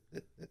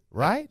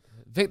 right?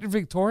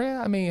 Victoria.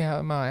 I mean,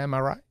 am I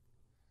right?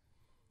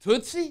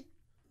 Tootsie.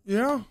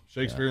 Yeah.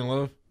 Shakespeare in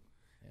Love.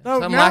 No,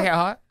 Something like it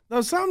hot.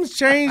 No, something's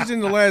changed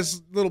in the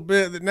last little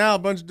bit that now a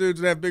bunch of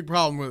dudes would have a big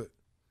problem with it.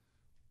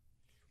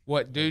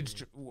 What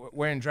dudes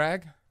wearing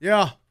drag?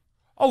 Yeah.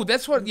 Oh,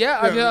 that's what.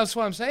 Yeah, that's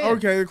what I'm saying.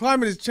 Okay, the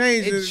climate has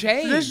changed. It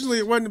changed. Traditionally,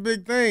 it wasn't a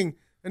big thing,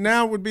 and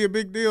now it would be a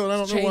big deal. And I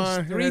don't It's know why.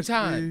 changed It 3 has to be,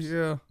 times.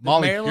 yeah. The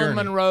Marilyn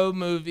Monroe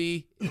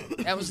movie.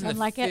 That was in the And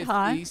like 50s. it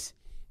hot.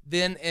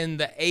 Then in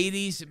the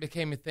 80s, it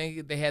became a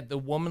thing. They had the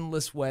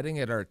womanless wedding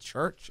at our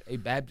church, a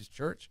Baptist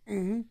church.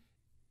 Mm-hmm.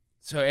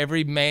 So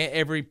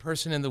every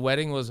person in the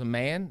wedding was a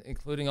man,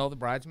 including all the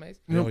bridesmaids.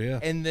 Oh, yeah.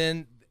 And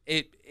then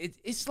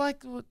it's like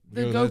the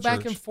to go that back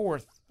church. and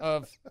forth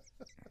of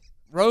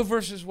Roe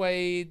versus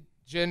Wade,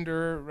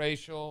 gender,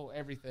 racial,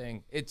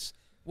 everything. It's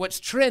what's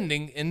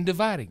trending and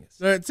dividing us.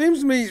 It seems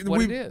to me It's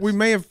what it is. we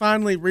may have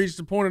finally reached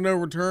a point of no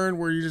return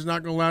where you're just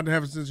not going to allow to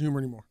have a sense of humor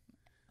anymore.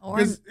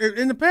 Because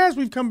in the past,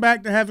 we've come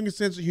back to having a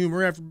sense of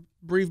humor after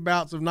brief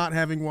bouts of not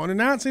having one, and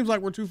now it seems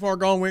like we're too far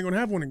gone. We ain't going to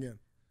have one again.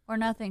 Or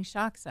nothing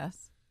shocks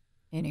us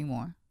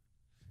anymore.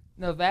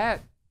 No,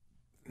 that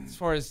as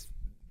far as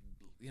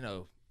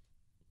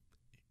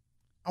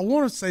I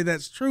want to say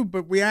that's true,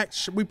 but we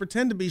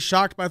pretend to be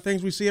shocked by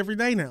things we see every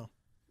day now.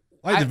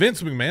 Like the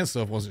Vince McMahon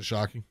stuff wasn't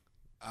shocking.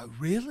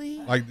 Really?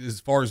 Like as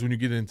far as when you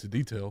get into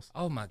details.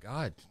 Oh my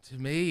God! To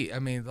me, I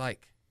mean,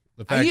 like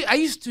The fact I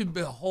used to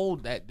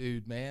behold that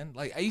dude, man.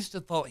 Like I used to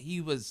thought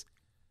he was,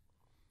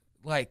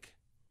 like,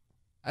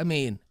 I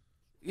mean,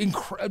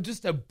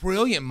 just a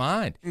brilliant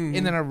mind. Mm-hmm.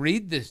 And then I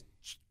read this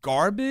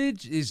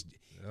garbage. It's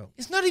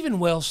not even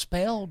well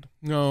spelled.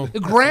 No, the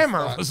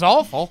grammar was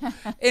awful,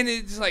 and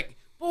it's like,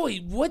 boy,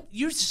 what?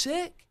 You're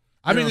sick.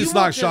 I mean, You it's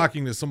not want to-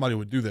 shocking that somebody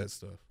would do that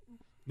stuff.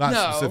 Not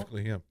No.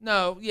 specifically him.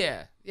 No,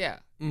 yeah.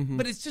 Mm-hmm.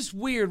 But it's just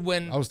weird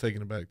when I was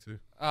taken aback too.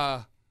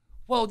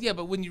 well, yeah,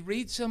 but when you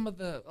read some of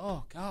the,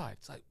 oh God,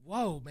 it's like,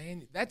 whoa,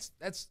 man, that's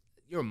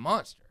you're a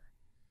monster.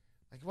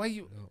 Like, why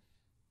you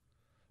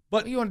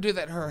want to do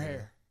that to her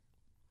hair?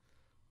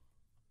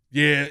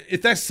 Yeah,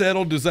 if that's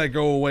settled, does that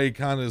go away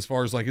kind of as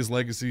far as like his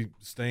legacy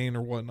staying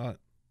or whatnot?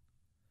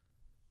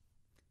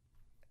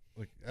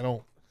 Like, I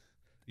don't.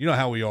 You know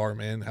how we are,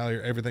 man. How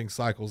everything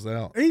cycles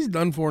out. He's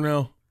done for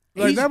now.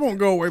 Like that won't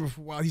go away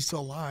for a while. He's still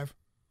alive.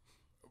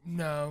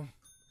 No,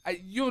 I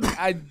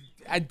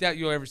doubt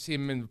you'll ever see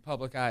him in the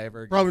public eye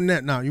ever again. Probably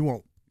not. No, you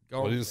won't.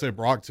 Well, he just said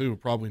Brock too will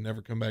probably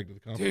never come back to the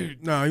company.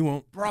 Dude, no, he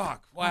won't.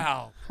 Brock,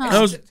 wow.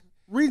 I was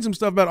reading some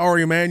stuff about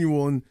Ari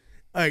Emanuel, and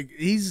like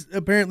he's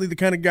apparently the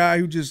kind of guy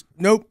who just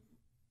nope,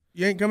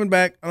 you ain't coming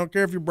back. I don't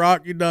care if you're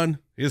Brock, you're done.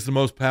 He is the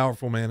most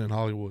powerful man in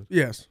Hollywood.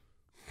 Yes.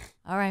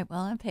 All right,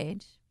 well, I'm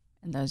Paige,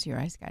 and those are your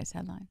Ice Guys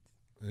headlines.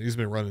 And he's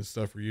been running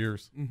stuff for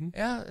years. Mm-hmm.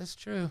 Yeah, that's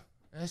true.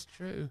 That's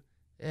true.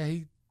 Yeah,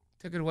 he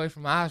took it away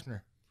from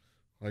Eisner.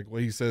 Like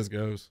what he says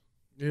goes.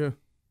 Yeah.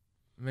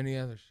 Many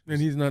others. And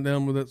he's not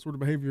down with that sort of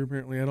behavior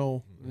apparently at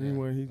all. Yeah.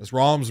 Anyway, that's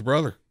Rahm's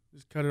brother.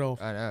 Just cut it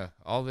off. I know.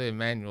 All the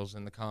Emanuels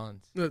and the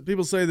Cons.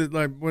 People say that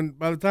like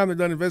by the time they're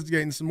done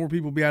investigating, some more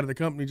people will be out of the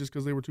company just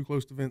because they were too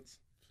close to Vince.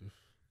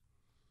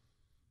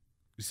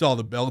 You saw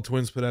the Bell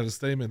twins put out a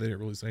statement. They didn't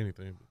really say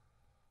anything.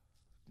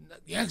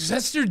 Yeah, because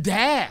that's their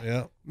dad.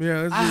 Yeah.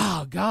 Yeah.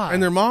 Oh, God.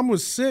 And their mom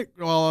was sick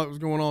while that was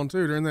going on,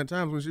 too, during that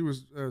time when she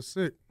was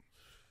sick.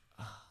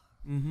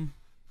 Mm-hmm.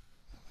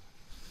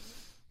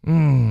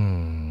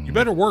 You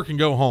better work and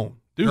go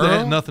home. Do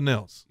that and nothing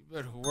else. You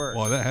better work.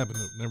 Well, that happened.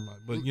 Never mind.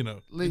 But, you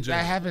know.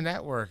 That happened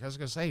at work. I was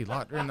going to say, he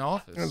locked her in the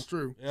office. That's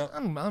true. Yeah.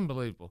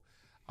 Unbelievable.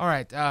 All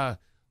right.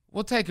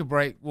 We'll take a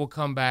break. We'll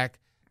come back.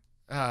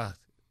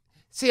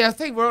 See, I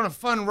think we're on a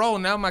fun roll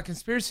now. My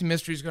conspiracy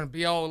mystery is going to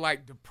be all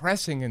like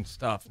depressing and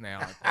stuff now.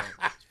 I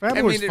think.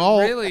 Fabulous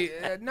fault. Really,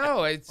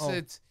 no,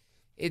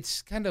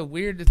 it's kind of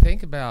weird to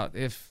think about.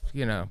 If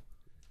you know,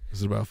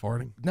 is it about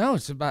farting? No,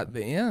 it's about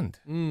the end.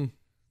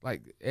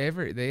 Like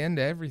the end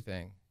of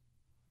everything.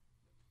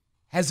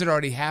 Has it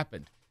already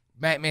happened?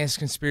 Matt Mann's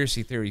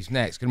conspiracy theories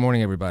next. Good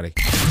morning, everybody.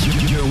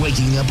 You're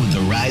waking up with the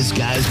Rise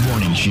Guys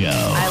Morning Show.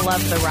 I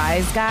love the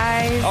Rise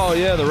Guys. Oh,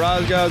 yeah, the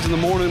Rise Guys in the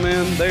morning,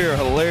 man. They are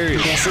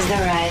hilarious. This is the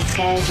Rise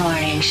Guys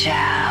Morning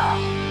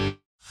Show.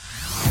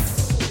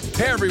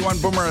 Hey everyone,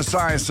 Boomer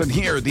Esiason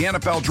here. The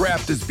NFL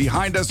Draft is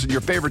behind us and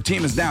your favorite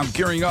team is now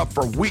gearing up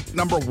for week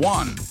number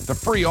 1. The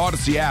free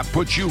Odyssey app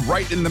puts you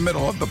right in the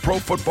middle of the pro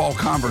football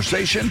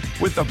conversation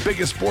with the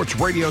biggest sports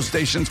radio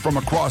stations from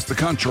across the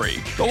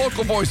country. The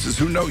local voices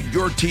who know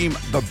your team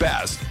the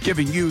best,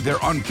 giving you their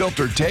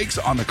unfiltered takes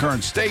on the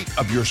current state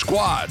of your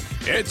squad.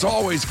 It's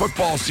always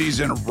football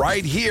season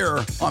right here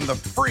on the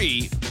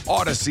free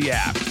Odyssey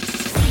app.